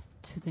speak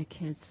to the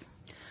kids?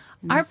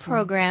 Our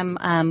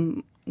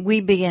program,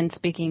 we begin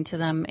speaking to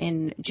them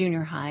in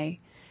junior high.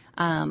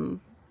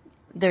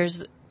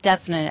 There's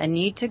definite a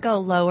need to go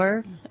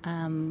lower,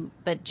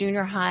 but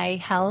junior high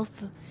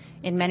health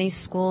in many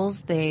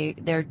schools,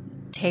 they're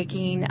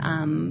taking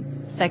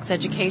sex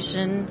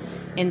education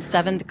in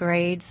 7th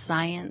grade,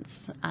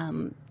 science.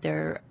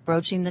 They're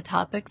broaching the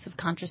topics of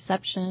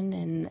contraception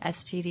and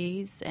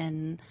STDs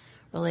and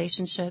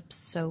relationships.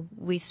 So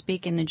we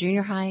speak in the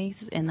junior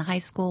highs, in the high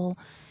school,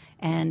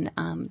 and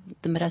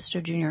the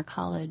Modesto Junior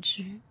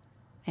College,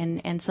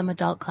 and some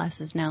adult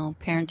classes now,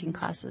 parenting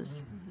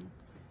classes.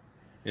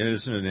 And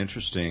isn't it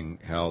interesting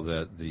how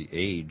that the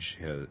age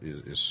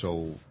is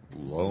so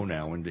low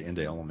now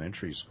into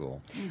elementary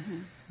school,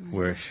 Mm-hmm.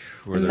 where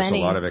And there's a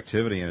many- lot of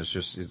activity, and it's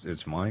just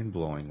it's mind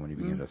blowing when you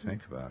begin to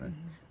think about it.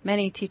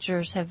 Many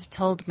teachers have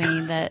told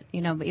me that,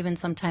 even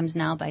sometimes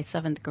now by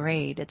 7th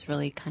grade, it's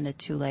really kind of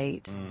too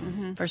late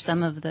for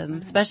some of them,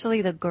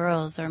 especially the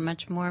girls are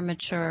much more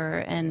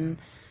mature and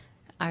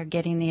are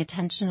getting the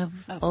attention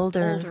of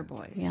older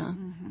boys. Yeah.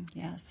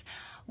 Yes.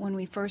 When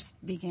we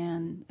first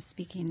began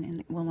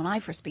speaking, when I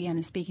first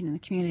began speaking in the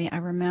community, I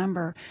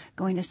remember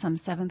going to some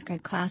 7th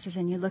grade classes,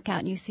 and you look out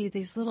and you see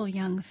these little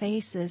young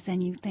faces,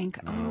 and you think,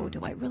 oh,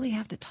 do I really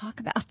have to talk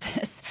about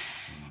this?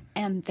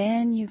 And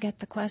then you get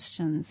the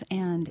questions,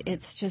 and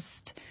it's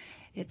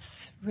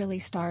really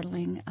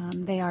startling.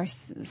 They are,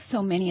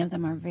 so many of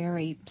them are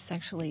very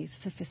sexually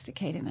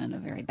sophisticated in a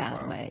very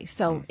bad way.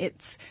 So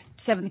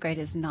 7th grade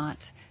is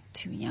not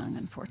too young,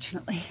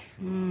 unfortunately.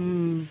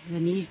 The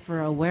need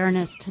for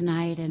awareness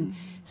tonight and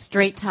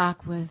straight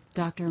talk with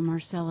Dr.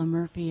 Marcella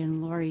Murphy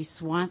and Lori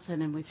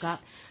Swanson, and we've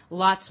got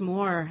lots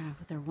more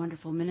with their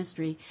wonderful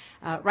ministry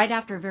right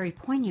after a very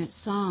poignant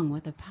song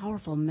with a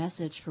powerful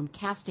message from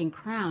Casting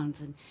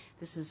Crowns, and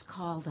this is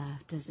called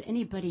Does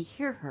Anybody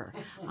Hear Her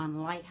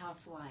on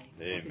Lighthouse Live.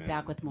 We'll be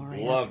back with more right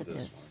Love after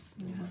this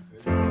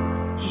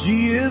this.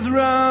 She is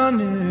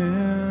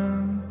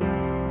running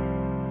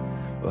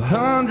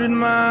 100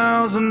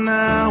 miles an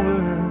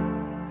hour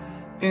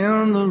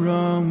in the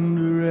wrong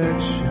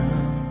direction.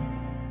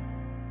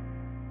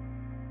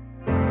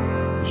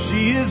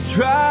 She is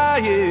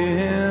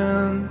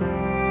trying,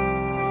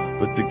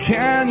 but the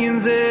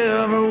canyon's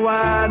ever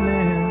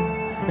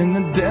widening in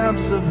the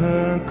depths of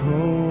her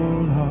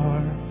cold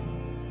heart.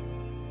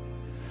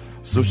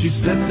 So she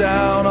sets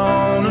out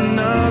on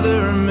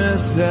another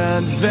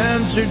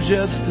misadventure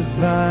just to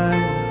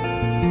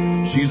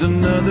find she's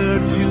another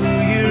 2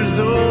 years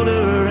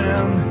older,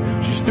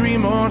 and she's 3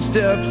 more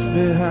steps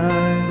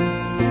behind.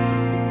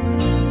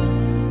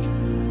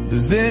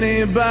 Does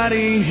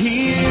anybody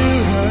hear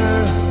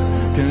her?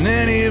 Can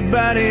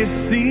anybody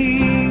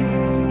see?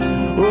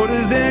 Or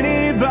does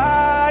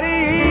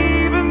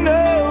anybody even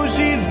know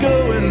she's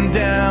going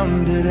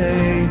down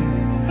today?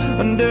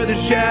 Under the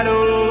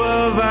shadow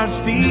of our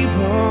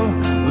steeple,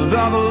 with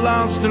all the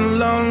lost and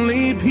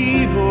lonely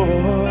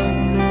people,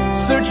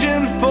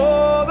 searching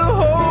for the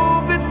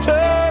hope that's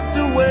tucked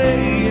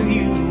away in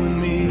you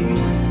and me.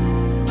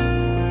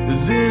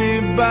 Does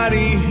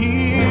anybody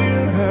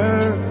hear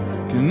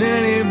her? Can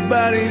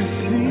anybody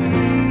see?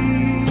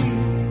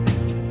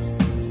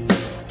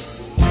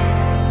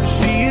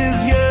 She is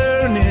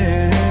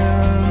yearning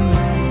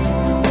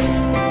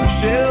for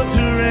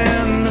shelter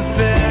and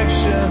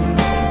affection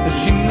that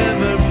she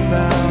never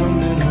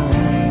found at home.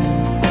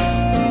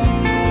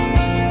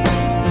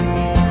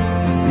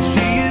 And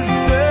she is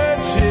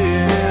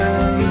searching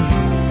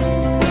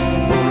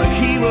for a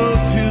hero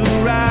to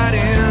ride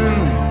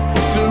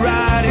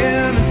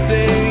in and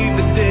save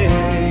the day.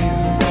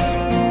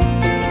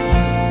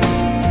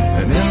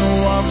 And in the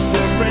walks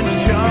of Prince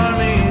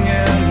Charming,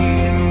 and he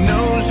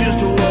knows just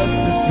what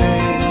to say.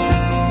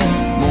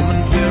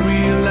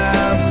 Momentary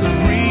lapse of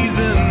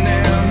reason,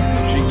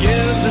 and she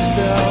gives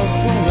herself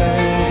away.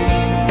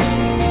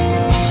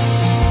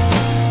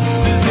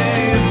 Does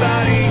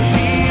anybody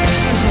hear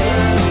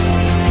her?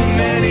 Can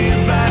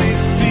anybody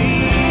see?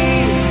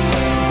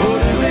 Or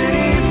does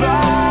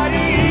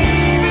anybody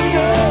even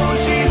know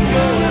she's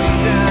going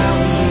down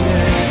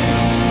today?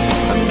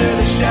 Under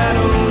the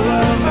shadow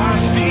of our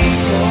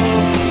steeple,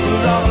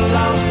 with all the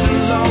lost and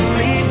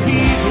lonely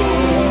people,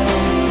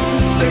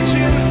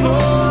 searching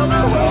for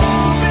the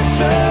hope that's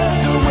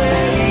tucked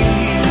away in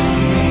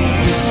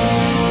me.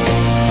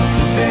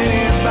 Does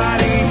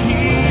anybody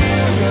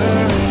hear her?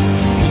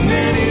 Can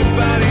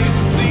anybody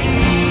see?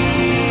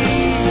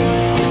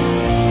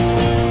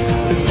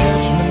 If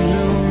judgment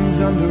looms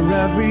under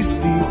every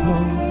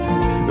steeple,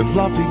 if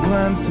lofty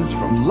glances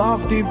from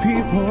lofty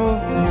people,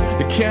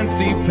 you can't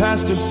see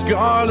past her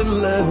scarlet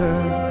letter,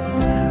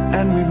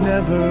 and we've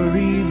never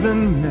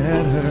even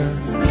met her.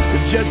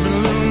 If judgment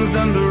looms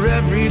under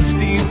every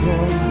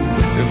steeple,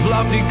 if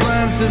lofty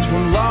glances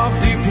from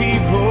lofty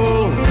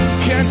people,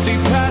 can't see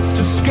past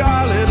her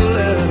scarlet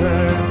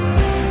letter,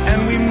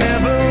 and we've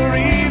never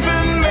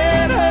even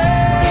met her.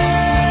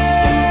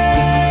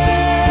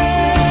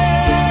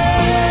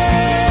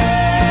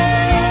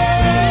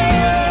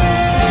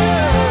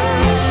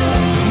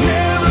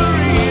 Never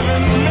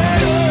even met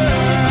her.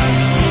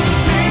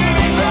 Does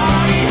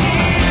anybody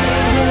hear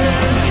her?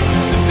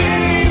 Does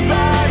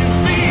anybody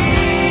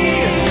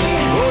see?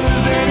 Or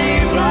does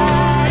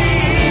anybody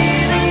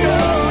even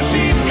know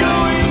she's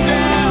going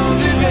down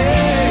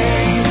today?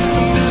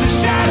 Under the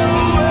shadow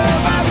of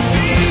our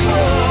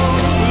steeple,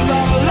 with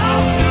all the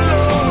lost and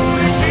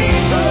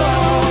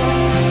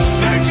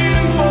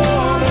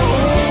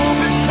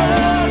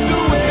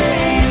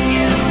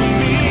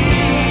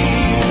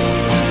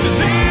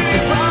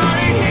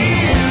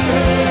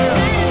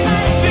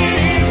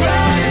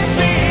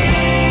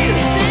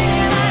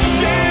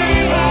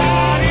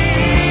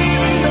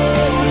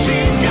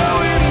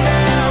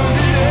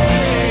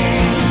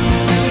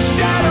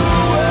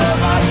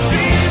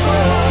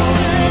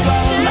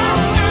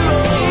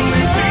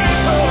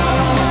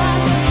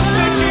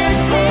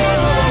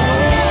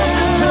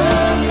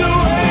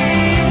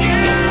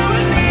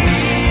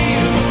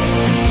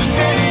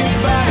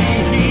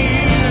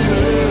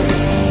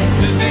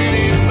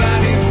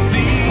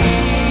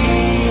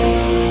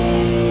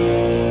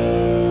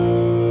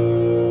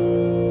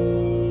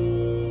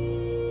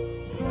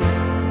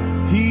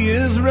He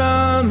is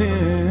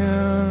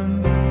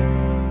running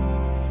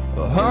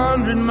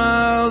 100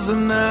 miles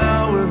an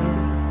hour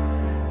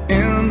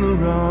in the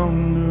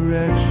wrong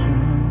direction.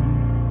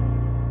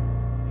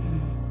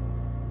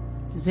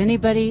 Does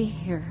anybody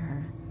hear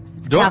her?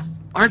 It's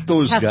Aren't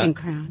those Casting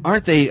guys? Crowns.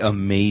 Aren't they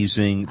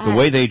amazing? The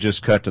way they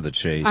just cut to the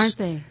chase. Aren't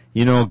they?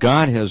 You know,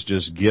 God has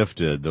just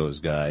gifted those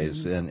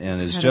guys, and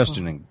it's just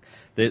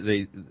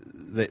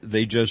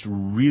they just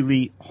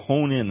really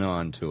hone in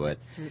onto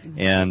it. Certainly.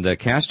 And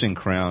Casting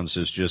Crowns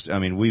is just, I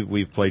mean,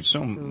 we've played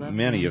so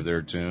many of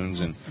their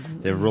tunes, and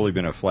they've really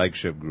been a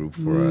flagship group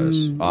for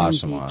us.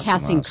 Awesome.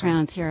 Casting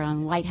Crowns here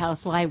on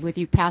Lighthouse Live with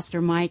you,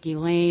 Pastor Mike,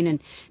 Elaine, and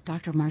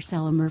Dr.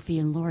 Marcella Murphy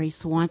and Lori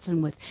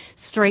Swanson with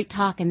Straight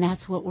Talk, and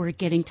that's what we're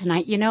getting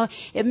tonight. You know,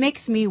 it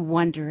makes me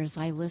wonder as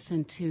I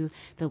listen to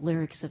the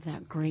lyrics of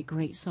that great,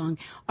 great song,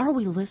 are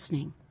we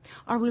listening?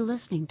 Are we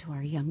listening to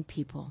our young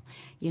people?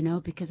 You know,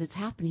 because it's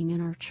happening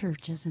in our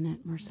church, isn't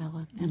it,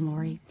 Marcella and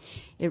Lori?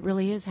 It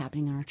really is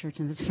happening in our church,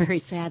 and it's a very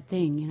sad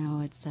thing. You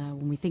know, it's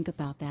when we think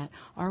about that,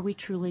 are we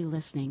truly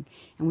listening?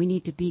 And we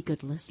need to be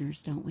good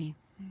listeners, don't we?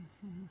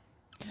 Mm-hmm.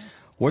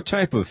 What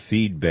type of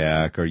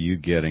feedback are you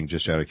getting,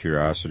 just out of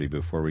curiosity,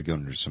 before we go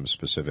into some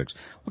specifics?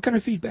 What kind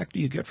of feedback do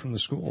you get from the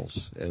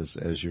schools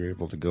as you're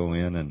able to go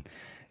in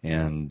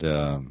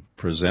and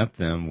present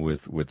them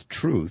with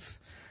truth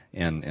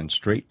and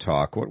straight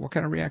talk? What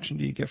kind of reaction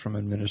do you get from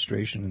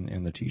administration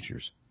and the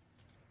teachers?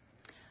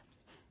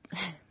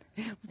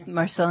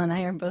 Marcella and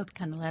I are both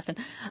kind of laughing.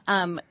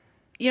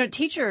 You know,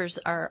 teachers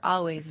are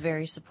always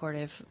very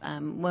supportive.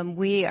 When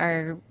we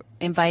are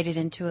invited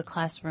into a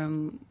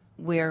classroom,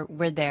 we're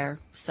there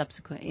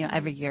subsequent, you know,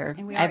 every year,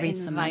 and we every are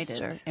invited.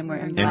 semester, and we're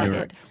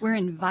invited. We're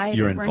invited.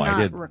 You're We're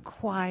invited. not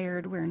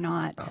required. We're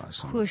not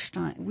pushed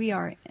on. We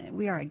are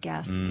a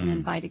guest, an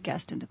invited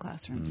guest into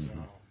classrooms.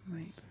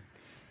 Right.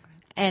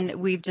 And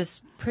we've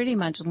just pretty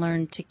much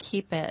learned to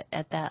keep it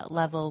at that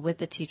level with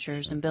the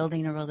teachers and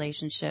building a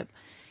relationship.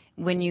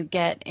 When you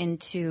get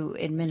into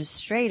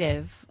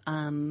administrative,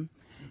 then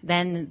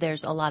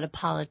there's a lot of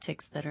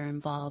politics that are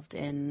involved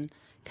in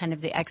kind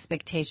of the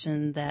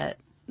expectation that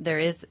there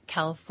is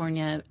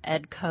California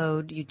Ed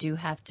Code. You do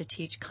have to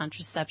teach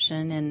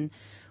contraception, and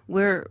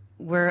we're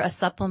a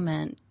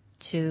supplement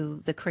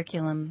to the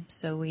curriculum,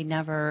 so we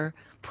never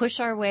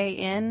push our way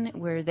in.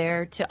 We're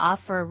there to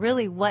offer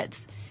really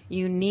what's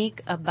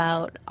unique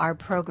about our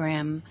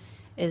program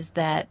is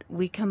that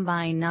we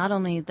combine not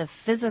only the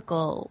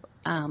physical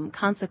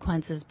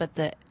consequences, but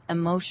the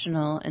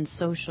emotional and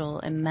social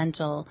and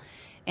mental.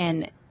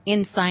 And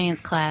in science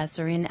class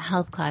or in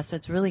health class,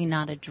 it's really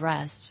not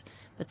addressed.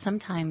 But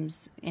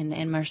sometimes,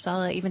 and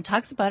Marcella even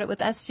talks about it with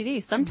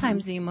STD,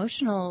 sometimes the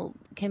emotional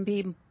can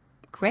be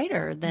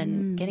greater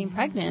than getting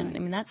pregnant. I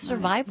mean, that's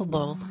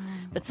survivable.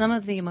 But some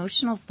of the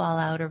emotional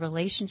fallout or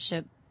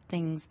relationship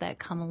things that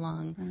come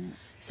along. Right.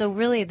 So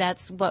really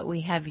that's what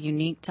we have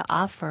unique to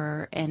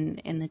offer,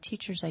 and the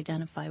teachers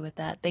identify with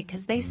that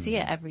because they see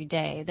it every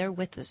day. They're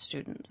with the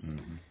students.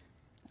 Mm-hmm.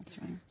 That's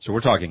right. So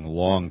we're talking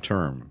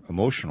long-term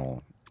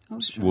emotional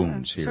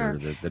wounds here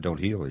that don't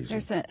heal easily.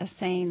 There's a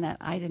saying that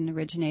I didn't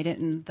originate it,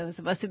 and those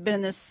of us who've been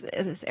in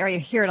this area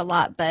hear it a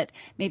lot, but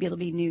maybe it'll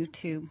be new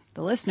to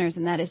the listeners,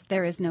 and that is,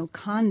 there is no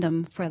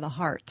condom for the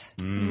heart.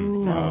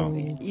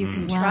 So you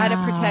can try to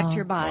protect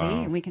your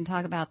body, and we can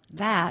talk about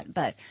that,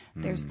 but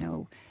there's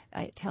no...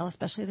 I tell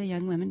especially the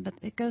young women, but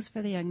it goes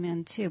for the young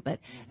men too, but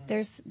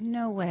there's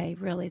no way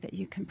really that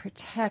you can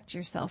protect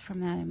yourself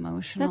from that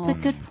emotional That's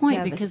a good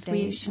point, because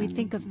we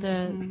think of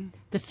the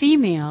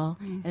female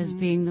as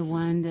being the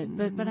one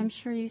that, but I'm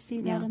sure you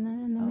see that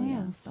in the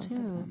males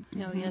too.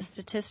 No, yes,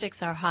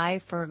 statistics are high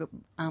for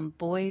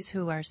boys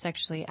who are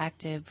sexually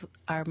active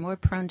are more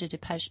prone to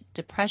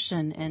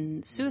depression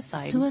and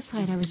suicide.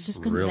 Suicide, I was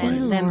just going to say,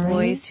 than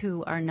boys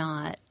who are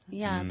not.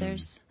 Yeah,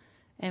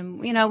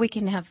 and you know, we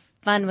can have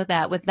fun with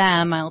that with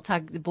them. I'll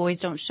talk. The boys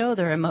don't show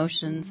their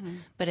emotions,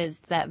 but it's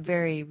that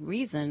very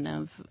reason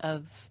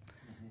of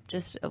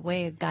just a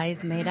way a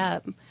guy's made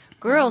up.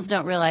 Girls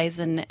don't realize,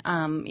 and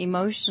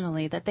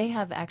emotionally, that they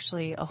have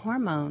actually a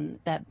hormone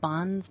that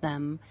bonds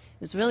them.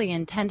 It was really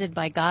intended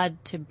by God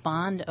to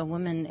bond a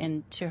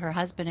woman to her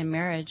husband in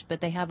marriage,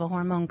 but they have a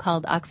hormone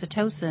called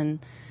oxytocin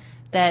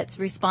that's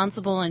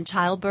responsible in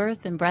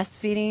childbirth and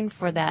breastfeeding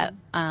for that,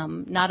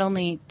 not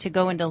only to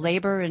go into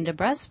labor and to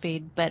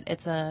breastfeed, but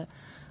it's a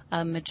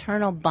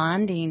maternal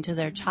bonding to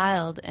their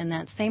child, and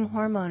that same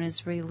hormone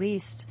is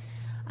released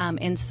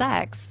in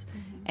sex.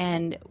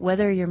 And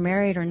whether you're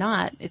married or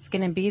not, it's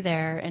going to be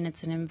there, and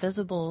it's an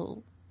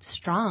invisible,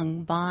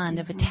 strong bond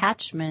of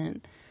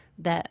attachment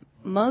that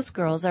most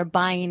girls are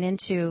buying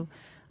into.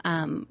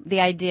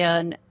 The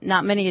idea,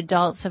 not many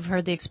adults have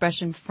heard the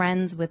expression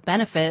friends with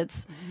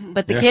benefits,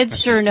 but the kids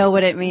sure know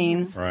what it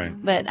means. Right.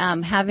 But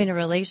having a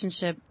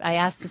relationship, I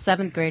asked the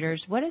 7th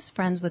graders, what does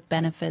friends with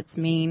benefits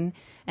mean?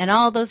 And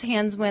all those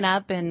hands went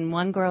up, and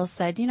one girl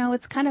said, you know,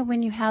 it's kind of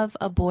when you have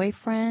a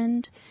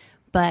boyfriend,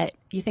 but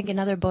you think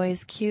another boy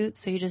is cute,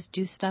 so you just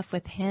do stuff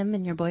with him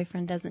and your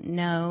boyfriend doesn't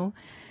know.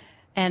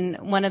 And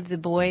one of the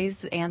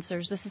boys'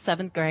 answers, this is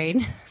 7th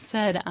grade,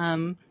 said,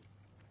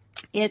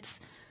 it's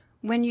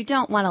when you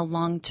don't want a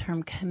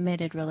long-term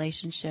committed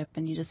relationship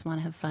and you just want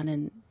to have fun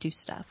and do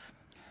stuff.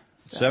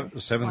 So,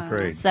 Seventh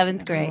grade.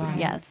 7th grade, Wow.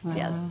 yes, Wow.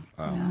 yes.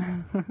 Wow.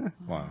 Yeah.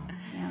 Wow.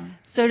 Yeah.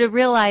 So to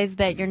realize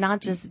that you're not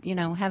just,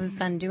 having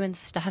fun doing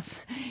stuff,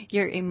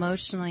 you're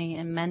emotionally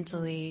and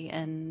mentally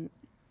and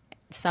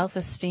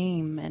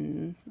self-esteem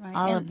and Right.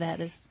 all And- of that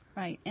is...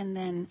 Right, and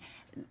then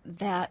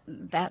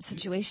that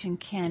situation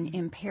can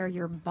impair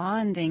your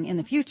bonding in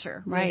the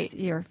future Right. with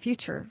your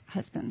future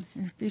husband,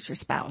 your future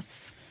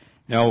spouse.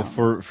 Now,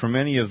 So- for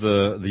many of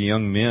the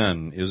young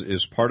men,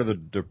 is part of the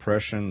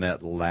depression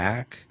that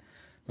lack,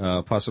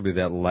 possibly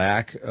that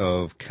lack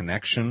of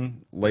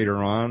connection later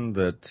on,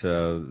 that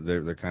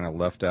they're kind of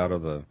left out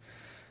of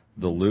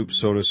the loop,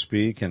 so to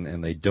speak,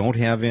 and they don't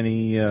have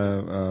any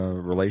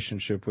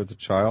relationship with the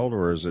child,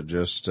 or is it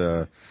just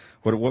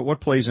what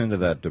plays into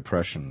that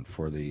depression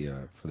for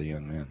the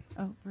young men?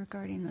 Oh,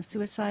 regarding the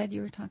suicide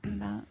you were talking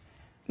about?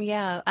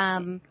 Yeah, I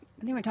think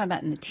we're talking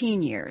about in the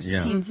teen years,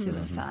 Yeah. teen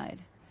suicide.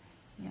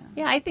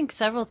 Yeah, I think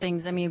several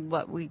things. I mean,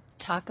 what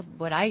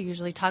I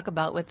usually talk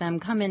about with them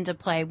come into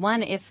play.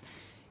 One, if,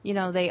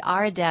 they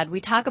are a dad,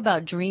 we talk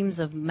about dreams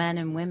of men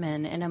and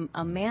women, and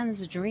a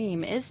man's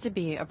dream is to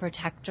be a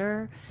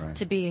protector, Right.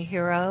 to be a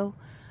hero.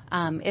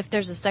 If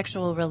there's a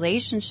sexual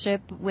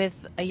relationship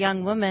with a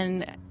young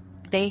woman,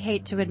 they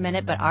hate to admit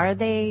it, but are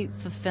they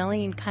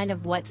fulfilling kind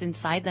of what's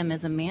inside them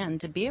as a man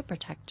to be a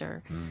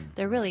protector?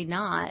 They're really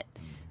not.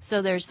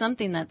 So there's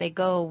something that they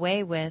go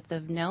away with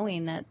of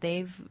knowing that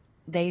they've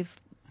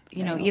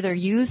either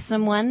used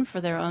someone for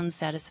their own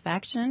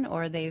satisfaction,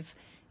 or they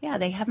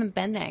haven't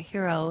been that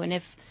hero. And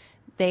if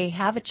they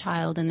have a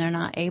child and they're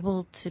not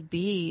able to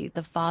be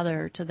the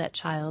father to that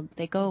child,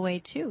 they go away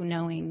too,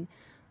 knowing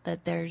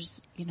that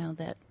there's,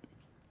 that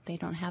they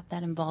don't have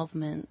that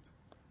involvement.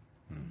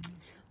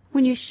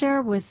 When you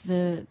share with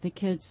the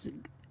kids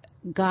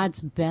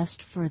God's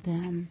best for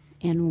them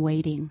in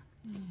waiting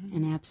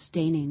and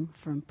abstaining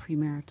from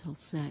premarital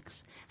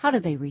sex, how do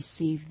they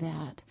receive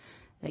that?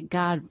 That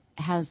God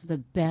has the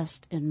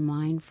best in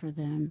mind for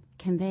them.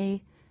 Can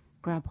they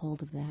grab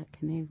hold of that?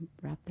 Can they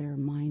wrap their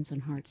minds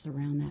and hearts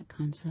around that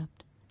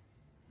concept?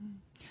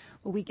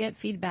 Well, we get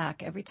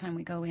feedback every time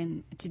we go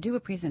in to do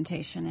a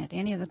presentation at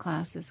any of the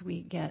classes.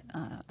 We get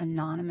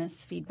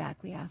anonymous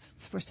feedback. We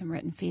ask for some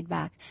written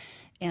feedback.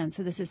 And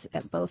so this is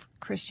at both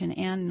Christian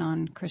and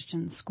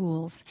non-Christian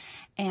schools.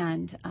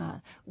 And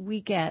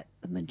we get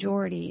the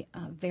majority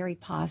of very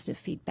positive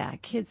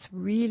feedback. Kids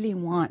really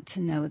want to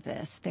know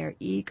this. They're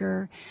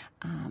eager.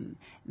 And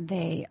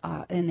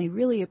they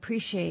really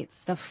appreciate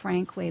the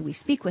frank way we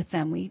speak with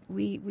them.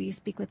 We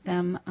speak with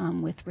them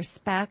with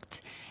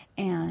respect,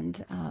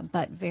 and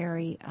but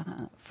very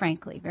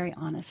frankly, very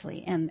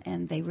honestly,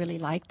 and they really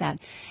like that.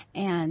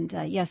 And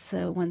yes,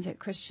 the ones at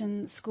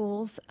Christian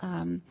schools,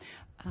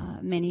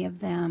 many of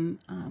them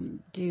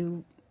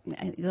do.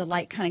 The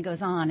light kind of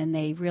goes on, and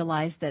they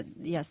realize that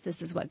yes,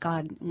 this is what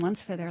God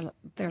wants for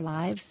their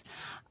lives.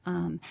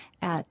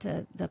 At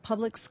the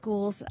public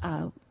schools,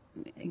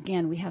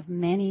 again, we have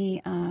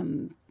many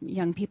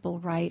young people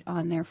write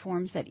on their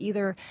forms that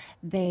either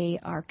they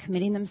are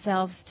committing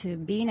themselves to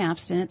being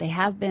abstinent, they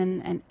have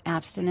been an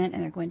abstinent,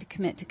 and they're going to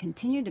commit to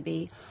continue to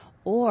be,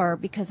 or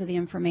because of the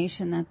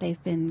information that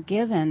they've been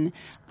given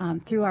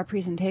through our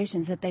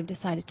presentations, that they've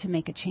decided to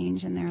make a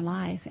change in their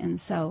life. And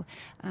so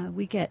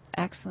we get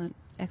excellent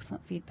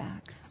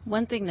feedback.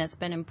 One thing that's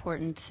been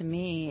important to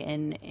me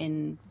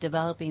in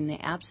developing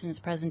the abstinence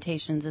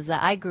presentations is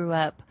that I grew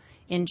up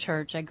in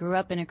church. I grew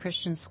up in a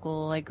Christian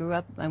school.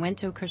 I went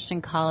to a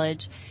Christian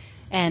college,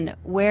 and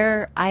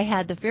where I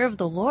had the fear of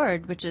the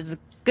Lord, which is a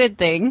good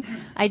thing,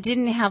 I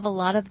didn't have a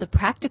lot of the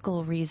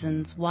practical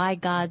reasons why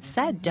God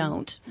said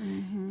don't.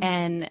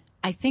 And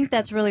I think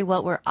that's really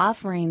what we're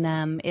offering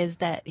them, is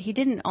that he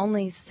didn't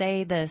only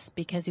say this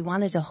because he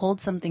wanted to hold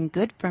something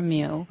good from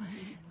you,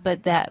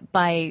 but that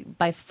by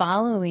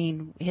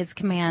following his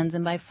commands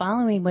and by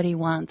following what he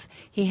wants,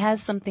 he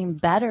has something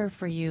better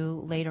for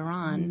you later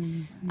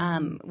on.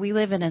 We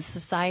live in a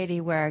society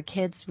where our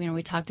kids,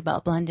 we talked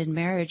about blended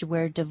marriage,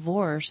 where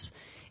divorce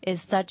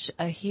is such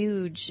a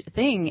huge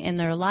thing in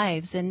their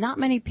lives. And not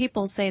many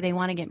people say they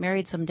want to get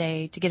married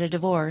someday to get a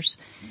divorce,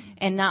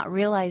 and not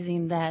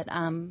realizing that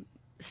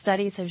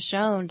studies have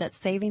shown that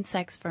saving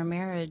sex for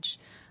marriage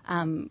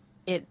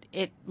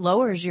it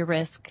lowers your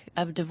risk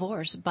of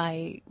divorce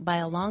by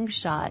a long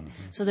shot.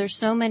 So there's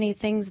so many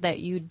things that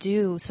you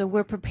do. So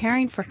we're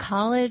preparing for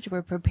college,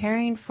 we're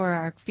preparing for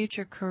our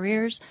future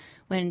careers,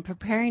 when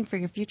preparing for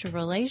your future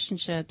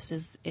relationships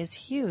is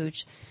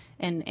huge.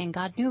 And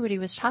God knew what he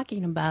was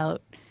talking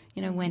about,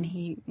 when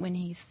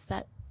he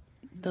set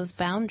those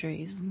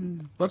boundaries.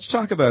 Let's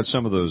talk about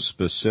some of those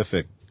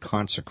specific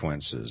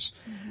consequences.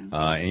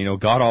 And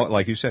God,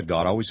 like you said,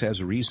 God always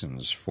has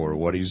reasons for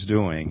what He's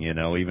doing.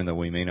 Even though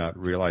we may not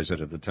realize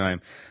it at the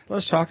time.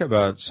 Let's talk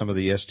about some of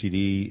the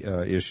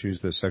STD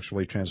issues, the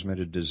sexually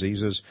transmitted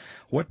diseases.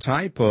 What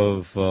type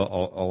of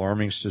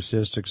alarming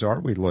statistics are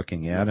we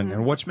looking at,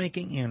 and what's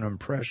making an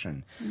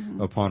impression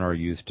upon our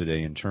youth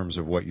today in terms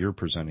of what you're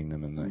presenting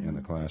them in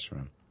the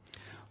classroom?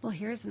 Well,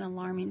 here's an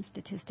alarming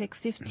statistic.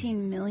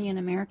 15 million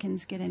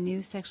Americans get a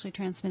new sexually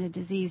transmitted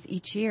disease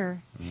each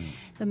year.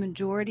 The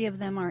majority of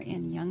them are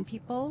in young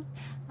people,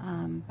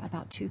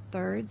 about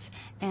 2/3.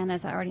 And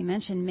as I already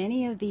mentioned,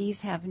 many of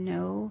these have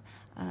no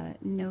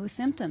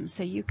symptoms.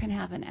 So you can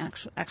have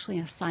actually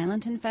a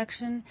silent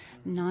infection,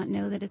 not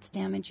know that it's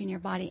damaging your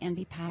body, and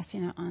be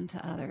passing it on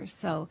to others.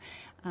 So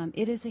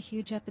it is a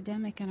huge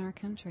epidemic in our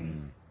country.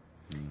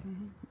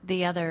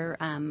 The other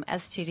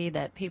STD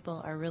that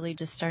people are really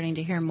just starting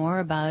to hear more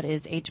about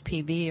is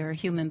HPV, or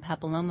human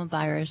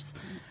papillomavirus.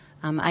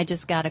 I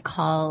just got a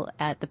call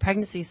at the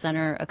pregnancy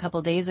center a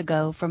couple days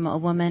ago from a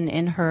woman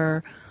in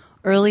her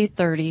early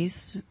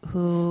 30s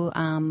who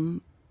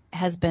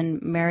has been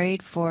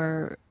married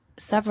for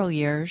several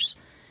years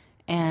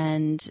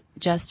and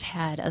just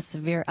had a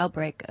severe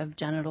outbreak of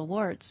genital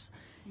warts.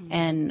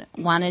 And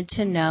wanted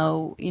to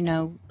know,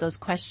 those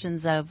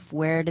questions of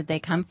where did they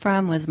come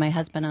from? Was my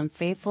husband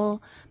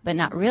unfaithful? But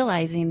not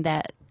realizing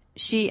that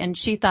she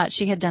thought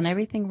she had done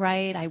everything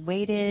right. I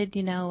waited,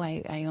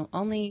 I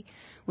only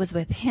was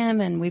with him,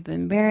 and we've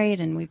been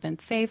married and we've been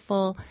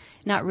faithful,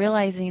 not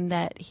realizing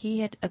that he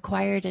had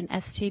acquired an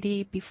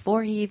STD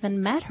before he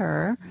even met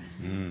her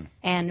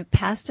and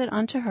passed it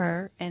on to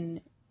her. And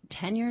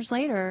 10 years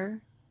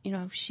later,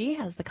 she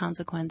has the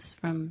consequence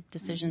from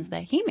decisions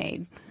that he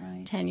made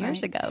 10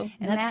 years ago.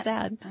 And that's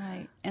sad.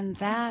 Right. And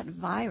that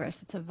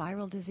virus, it's a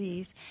viral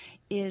disease,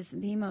 is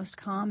the most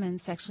common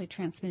sexually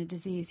transmitted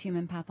disease,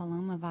 human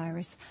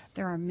papillomavirus.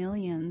 There are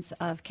millions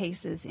of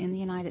cases in the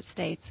United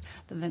States.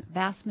 The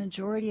vast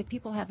majority of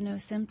people have no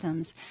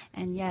symptoms,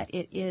 and yet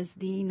it is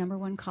the number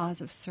one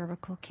cause of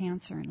cervical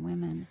cancer in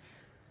women.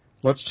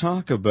 Let's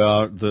talk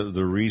about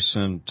the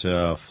recent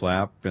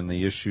flap and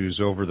the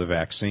issues over the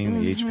vaccine,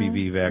 the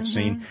HPV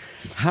vaccine.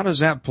 How does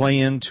that play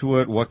into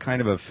it? What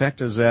kind of effect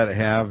does that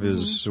have?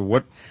 There's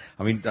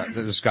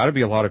got to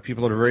be a lot of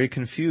people that are very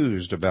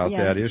confused about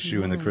that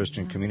issue in the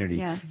Christian community.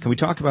 Yes. Can we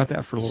talk about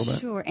that for a little bit?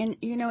 Sure. And,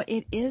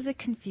 it is a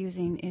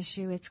confusing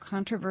issue. It's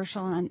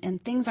controversial,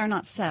 and things are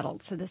not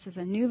settled. So this is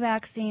a new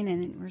vaccine,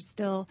 and we're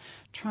still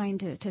trying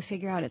to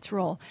figure out its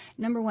role.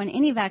 Number one,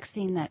 any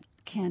vaccine that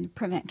can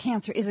prevent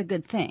cancer is a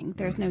good thing.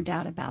 There's no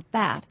doubt about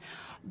that.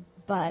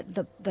 But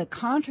the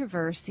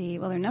controversy,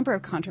 well, there are a number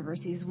of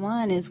controversies.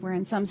 One is where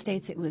in some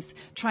states it was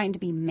trying to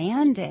be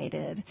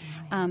mandated.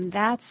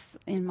 That's,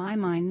 in my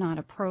mind, not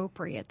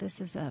appropriate.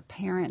 This is a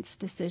parent's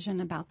decision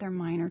about their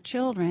minor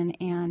children.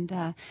 And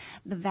the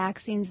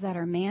vaccines that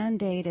are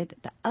mandated,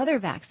 the other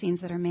vaccines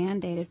that are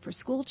mandated for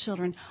school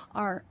children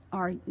are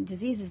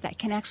diseases that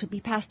can actually be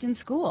passed in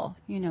school.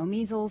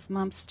 Measles,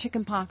 mumps,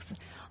 chickenpox,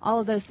 all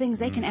of those things,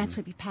 they can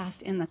actually be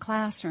passed in the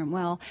classroom.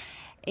 Well,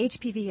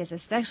 HPV is a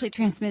sexually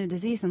transmitted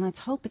disease, and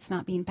let's hope it's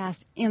not being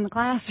passed in the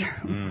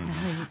classroom.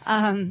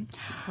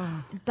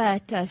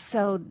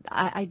 So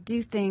I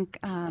do think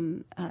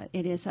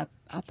it is a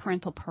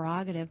parental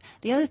prerogative.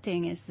 The other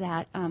thing is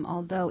that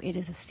although it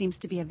seems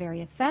to be a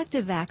very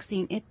effective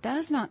vaccine, it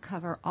does not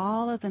cover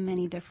all of the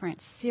many different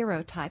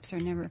serotypes or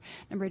number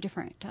of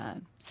different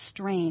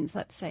strains,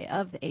 let's say,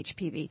 of the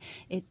HPV.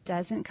 It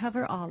doesn't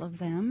cover all of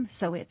them,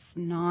 so it's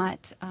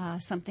not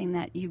something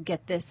that you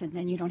get this and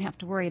then you don't have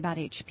to worry about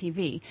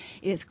HPV.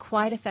 It is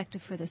quite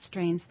effective for the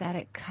strains that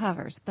it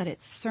covers, but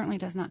it certainly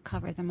does not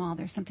cover them all.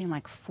 There's something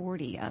like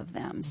 40 of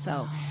them,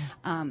 so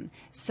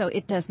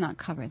it does not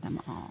cover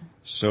them all.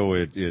 So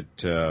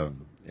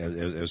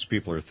as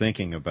people are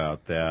thinking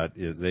about that,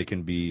 they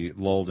can be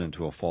lulled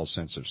into a false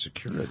sense of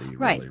security. Really,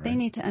 right. They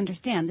need to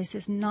understand this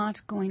is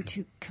not going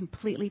to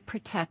completely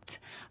protect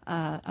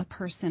a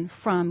person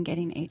from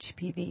getting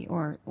HPV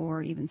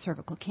or even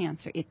cervical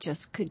cancer. It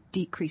just could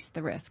decrease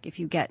the risk if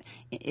you get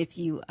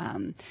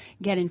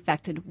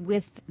infected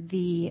with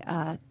the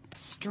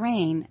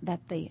strain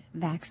that the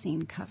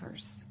vaccine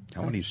covers.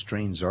 How many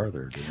strains are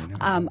there? Do you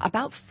know?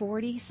 About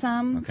 40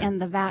 some, okay.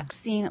 And the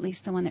vaccine, at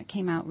least the one that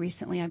came out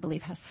recently, I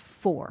believe, has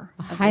 4.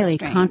 A highly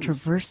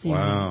controversial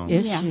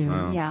issue.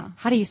 Yeah.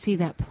 How do you see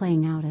that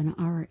playing out in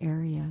our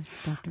area,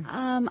 Doctor?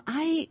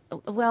 I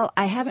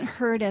haven't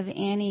heard of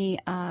any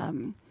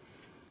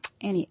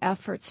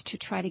efforts to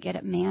try to get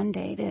it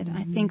mandated.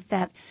 I think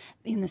that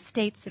in the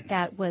states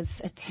that was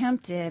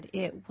attempted,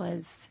 it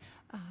was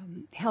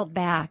held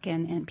back,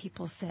 and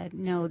people said,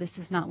 no, this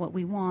is not what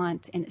we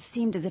want. And it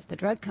seemed as if the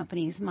drug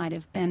companies might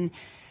have been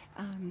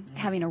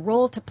having a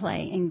role to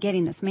play in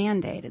getting this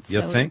mandate.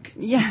 You think?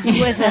 Yeah,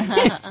 it was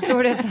a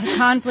sort of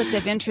conflict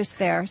of interest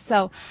there.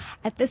 So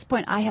at this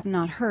point, I have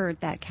not heard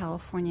that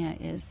California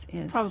is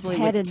Probably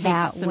headed would take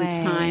that some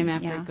way. time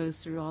after Yeah. it goes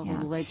through all Yeah.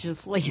 the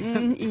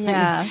legislative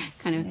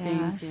Yes, kind of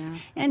yes. things. Yeah.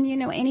 And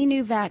any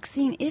new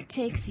vaccine, it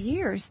takes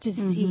years to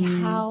see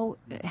how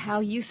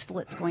useful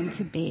it's going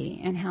to be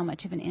and how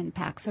much of an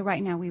impact. So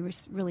right now, we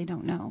really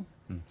don't know.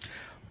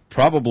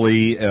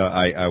 Probably,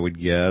 I would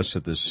guess,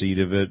 at the seat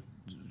of it,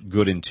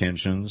 good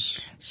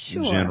intentions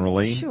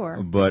generally,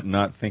 but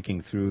not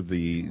thinking through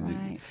the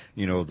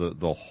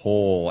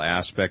whole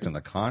aspect and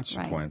the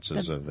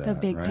consequences of that. The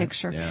big right?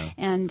 picture. Yeah.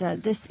 And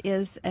this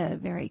is a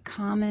very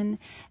common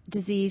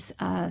disease.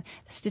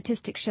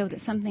 Statistics show that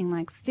something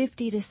like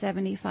 50 to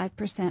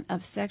 75%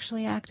 of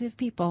sexually active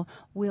people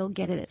will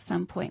get it at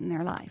some point in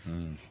their life.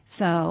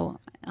 So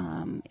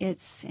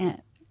it's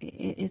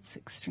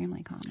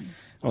extremely common.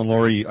 Well,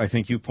 Lori, I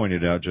think you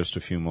pointed out just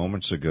a few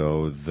moments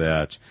ago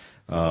that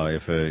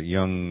if a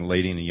young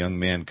lady and a young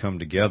man come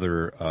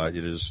together, it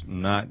is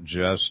not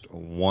just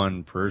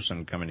one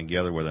person coming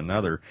together with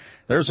another.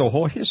 There's a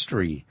whole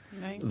history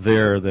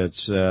there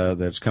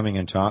that's coming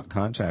in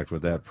contact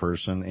with that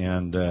person,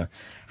 and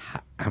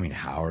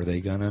how are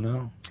they going to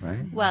know,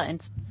 right? Well,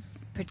 and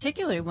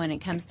particularly when it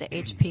comes to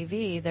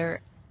HPV,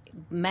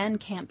 men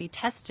can't be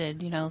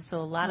tested, so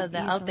a lot of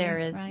that out there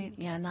is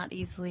not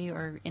easily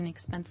or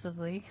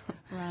inexpensively.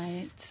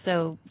 Right.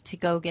 So to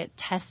go get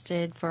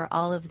tested for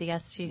all of the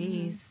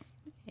STDs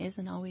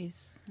isn't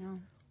always.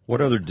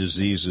 What other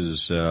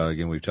diseases,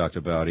 again, we've talked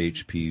about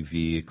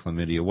HPV,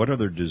 chlamydia, what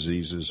other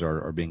diseases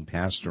are being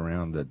passed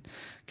around that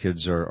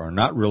kids are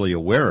not really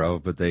aware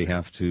of, but they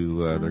have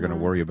to, they're going to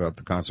worry about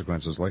the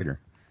consequences later?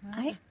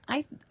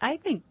 I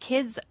think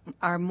kids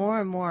are more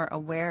and more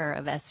aware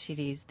of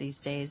STDs these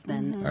days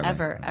than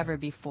ever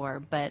before.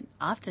 But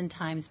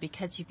oftentimes,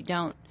 because you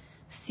don't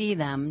see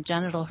them,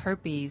 genital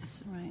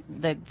herpes,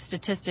 the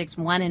statistics,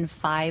 1 in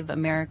 5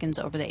 Americans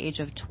over the age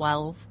of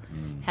 12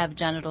 have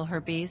genital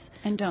herpes.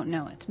 And don't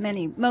know it.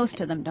 Most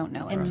of them don't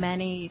know it. And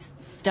many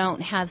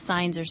don't have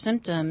signs or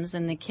symptoms.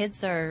 And the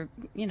kids are,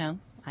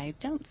 I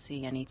don't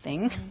see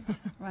anything.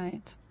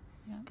 Right.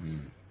 Yeah.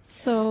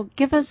 So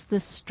give us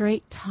the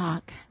straight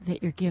talk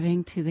that you're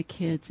giving to the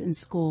kids in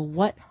school.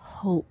 What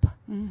hope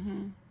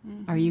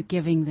are you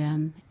giving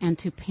them? And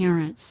to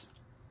parents,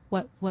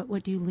 what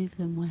would you leave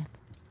them with?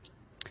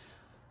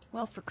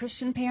 Well, for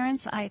Christian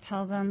parents, I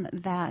tell them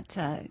that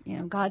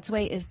God's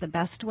way is the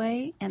best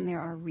way, and there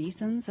are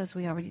reasons, as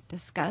we already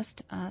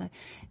discussed.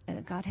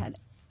 God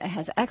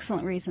has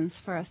excellent reasons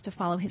for us to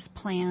follow His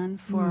plan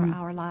for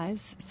our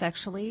lives,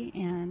 sexually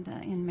and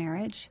in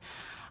marriage.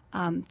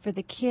 For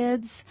the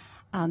kids,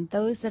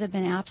 those that have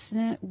been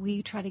abstinent,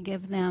 we try to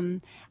give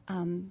them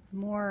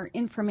more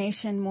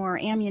information, more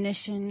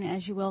ammunition,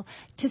 as you will,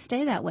 to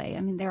stay that way.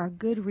 I mean, there are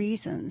good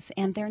reasons,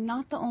 and they're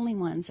not the only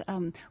ones.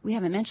 We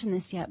haven't mentioned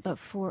this yet, but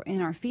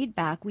in our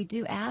feedback, we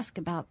do ask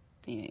about,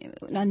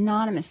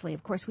 anonymously,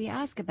 of course, we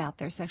ask about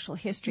their sexual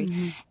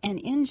history. And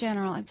in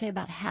general, I'd say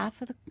about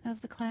half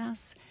of the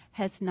class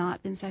has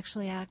not been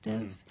sexually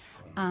active.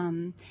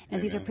 And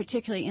these are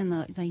particularly in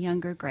the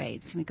younger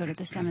grades. We go to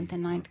the 7th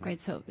and 9th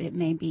grade, so it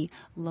may be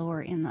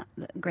lower in the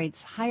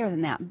grades higher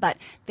than that. But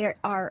there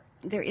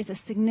is a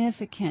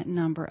significant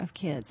number of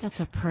kids That's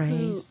a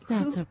praise.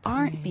 who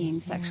aren't being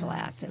sexually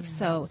active. Yes.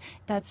 So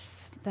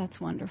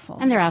that's wonderful.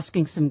 And they're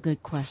asking some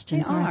good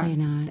questions, are they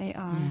not? They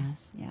are.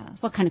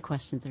 Yes. What kind of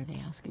questions are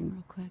they asking,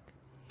 real quick?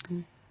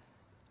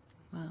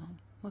 Well,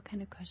 what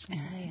kind of questions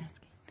are they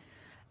asking?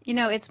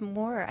 It's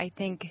more, I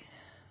think,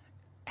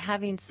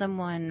 having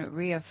someone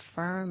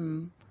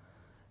reaffirm.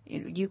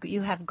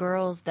 You have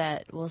girls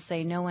that will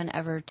say, no one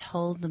ever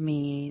told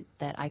me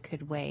that I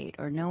could wait,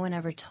 or no one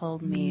ever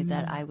told me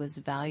that I was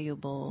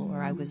valuable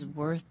or I was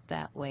worth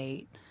that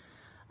weight.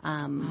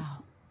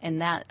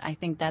 And that, I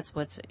think that's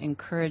what's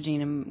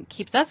encouraging and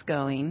keeps us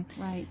going,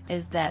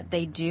 is that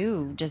they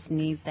do just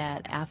need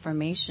that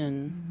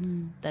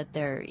affirmation that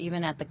they're,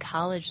 even at the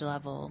college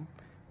level,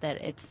 that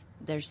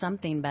there's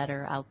something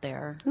better out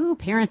there. Ooh,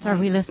 parents, are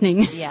we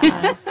listening?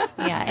 Yes.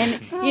 Yeah. And,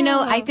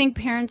 I think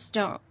parents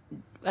don't,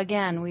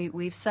 again,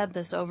 we've said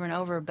this over and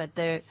over, but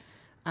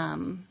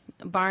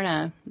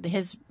Barna,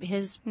 his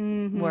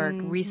work,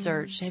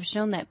 research, have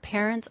shown that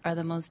parents are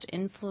the most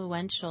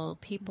influential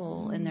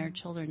people in their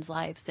children's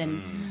lives.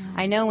 And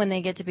I know when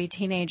they get to be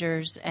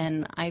teenagers,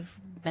 and I've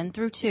been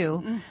through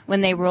too, when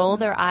they roll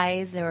their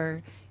eyes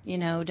or,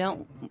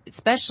 don't,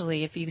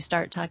 especially if you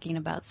start talking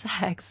about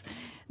sex,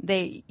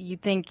 you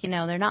think,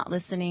 they're not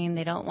listening,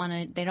 they don't want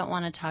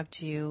to talk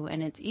to you,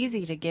 and it's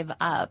easy to give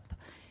up.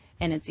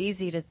 And it's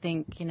easy to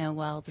think,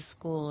 the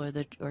school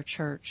or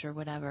church or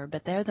whatever,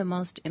 but they're the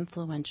most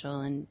influential,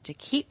 and to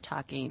keep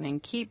talking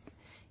and keep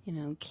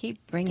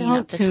bringing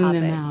up the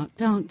topic.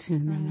 Don't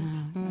tune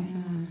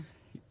them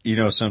out.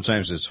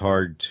 Sometimes it's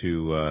hard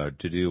to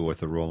do with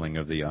the rolling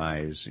of the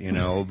eyes,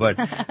 but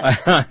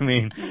I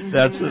mean,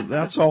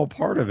 that's all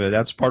part of it.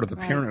 That's part of the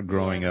parent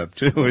growing up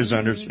too, is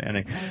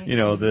understanding,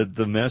 that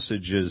the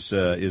message is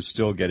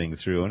still getting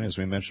through. And as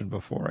we mentioned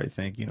before, I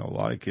think, a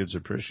lot of kids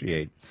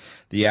appreciate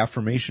the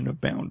affirmation of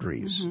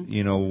boundaries.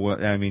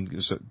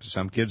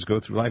 Some kids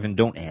go through life and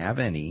don't have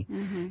any,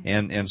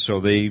 and so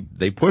they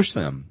push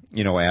them,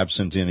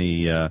 absent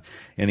any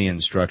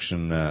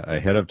instruction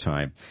ahead of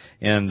time.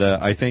 And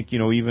I think,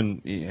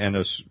 and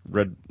us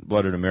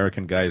red-blooded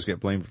American guys get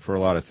blamed for a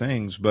lot of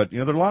things, but,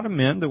 there are a lot of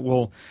men that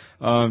will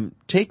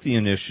take the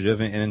initiative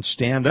and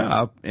stand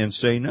up and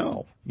say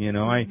no.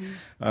 The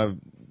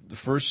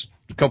first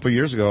couple of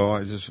years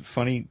ago, this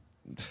funny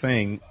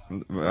thing,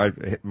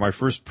 my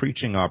first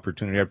preaching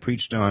opportunity, I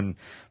preached on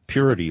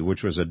purity,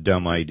 which was a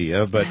dumb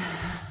idea, but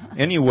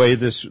anyway,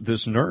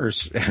 this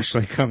nurse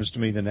actually comes to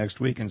me the next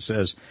week and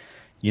says,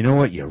 "You know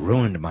what? You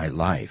ruined my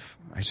life."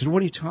 I said,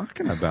 "What are you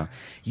talking about?"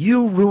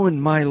 "You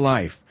ruined my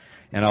life."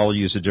 And I'll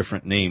use a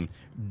different name.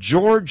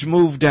 "George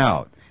moved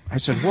out." I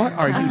said, "What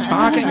are you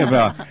talking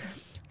about?"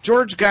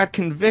 "George got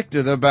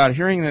convicted about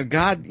hearing that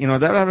God,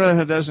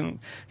 doesn't,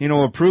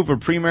 approve of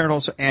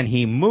premarital, and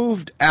he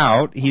moved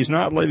out. He's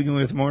not living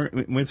with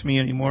me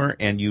anymore,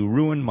 and you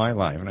ruined my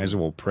life." And I said,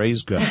 "Well,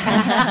 praise God."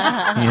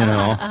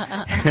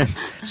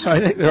 So I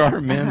think there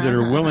are men that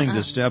are willing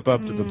to step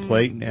up to the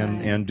plate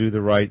and do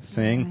the right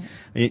thing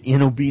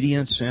in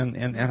obedience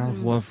and out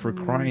of love for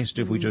Christ,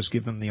 if we just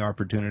give them the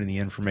opportunity, the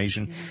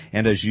information,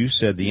 and as you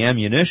said, the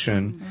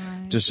ammunition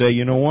to say,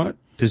 "You know what?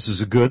 This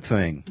is a good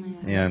thing,"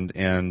 and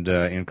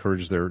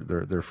encourage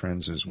their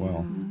friends as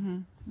well.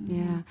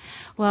 Yeah.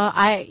 Well,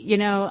 I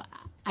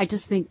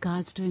just think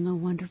God's doing a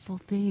wonderful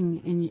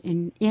thing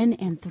in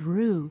and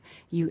through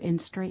you in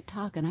Straight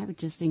Talk, and I would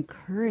just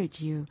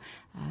encourage you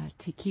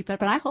to keep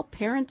up. And I hope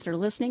parents are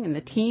listening and the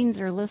teens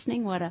are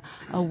listening. What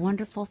a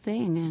wonderful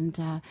thing, and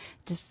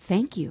just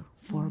thank you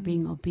for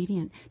being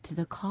obedient to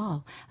the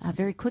call.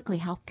 Very quickly,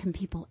 how can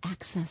people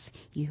access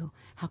you?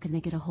 How can they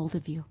get a hold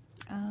of you?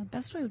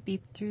 Best way would be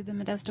through the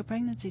Modesto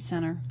Pregnancy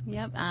Center.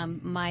 Yep.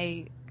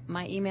 My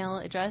email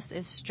address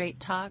is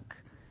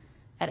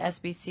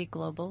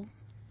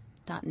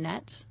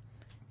straighttalk@sbcglobal.net,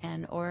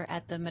 or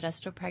at the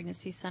Modesto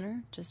Pregnancy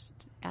Center.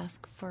 Just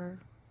ask for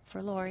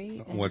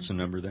Lori. What's the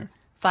number there?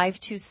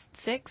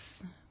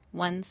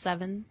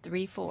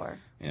 526-1734.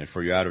 And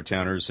for you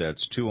out-of-towners,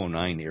 that's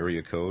 209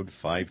 area code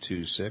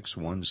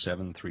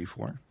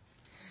 526-1734.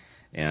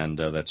 And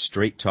that's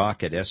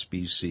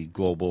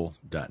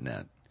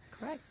straighttalk@sbcglobal.net.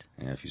 Correct.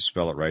 And if you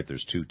spell it right,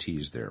 there's 2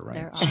 T's there, right?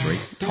 There are.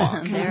 Straight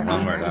Talk. There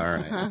All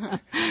are. right.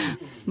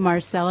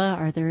 Marcella,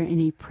 are there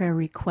any prayer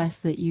requests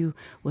that you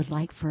would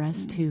like for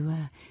us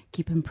to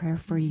keep in prayer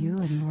for you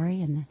and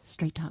Lori and the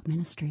Straight Talk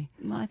Ministry?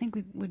 Well, I think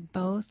we would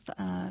both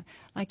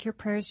like your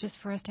prayers just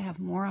for us to have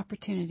more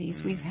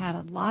opportunities. We've had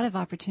a lot of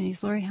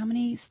opportunities. Lori, how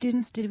many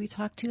students did we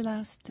talk to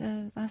last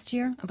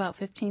year? About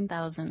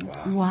 15,000.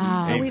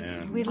 Wow.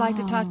 We'd like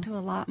to talk to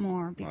a lot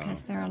more,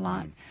 because there are a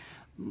lot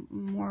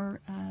more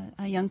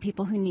young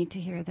people who need to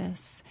hear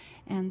this,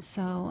 and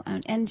so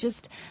and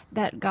just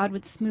that God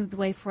would smooth the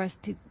way for us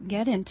to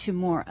get into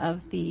more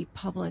of the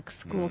public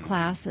school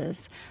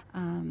classes.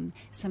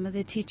 Some of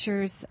the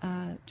teachers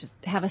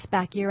just have us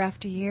back year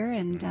after year,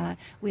 and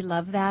we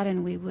love that,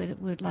 and we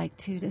would like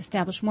to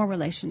establish more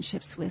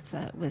relationships with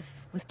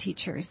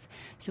teachers,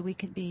 so we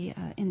could be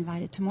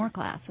invited to more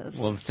classes.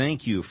 Well,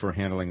 thank you for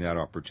handling that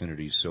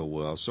opportunity so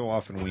well. So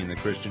often we in the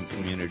Christian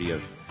community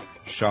have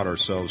shot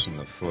ourselves in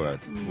the foot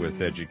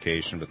with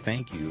education, but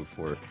thank you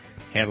for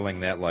handling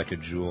that like a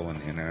jewel and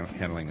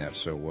handling that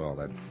so well.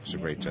 That's a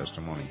great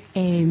testimony.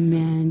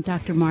 Amen.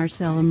 Dr.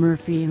 Marcella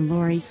Murphy and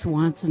Lori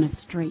Swanson of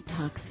Straight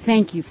Talk,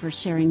 thank you for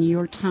sharing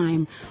your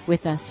time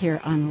with us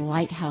here on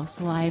Lighthouse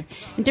Live.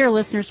 And dear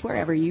listeners,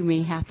 wherever you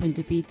may happen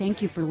to be,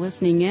 thank you for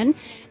listening in.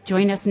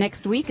 Join us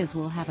next week as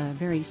we'll have a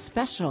very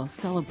special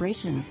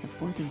celebration of the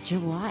 4th of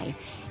July.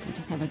 And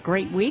just have a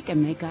great week,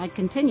 and may God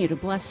continue to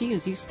bless you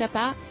as you step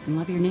out and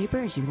love your neighbor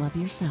as you love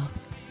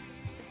yourselves.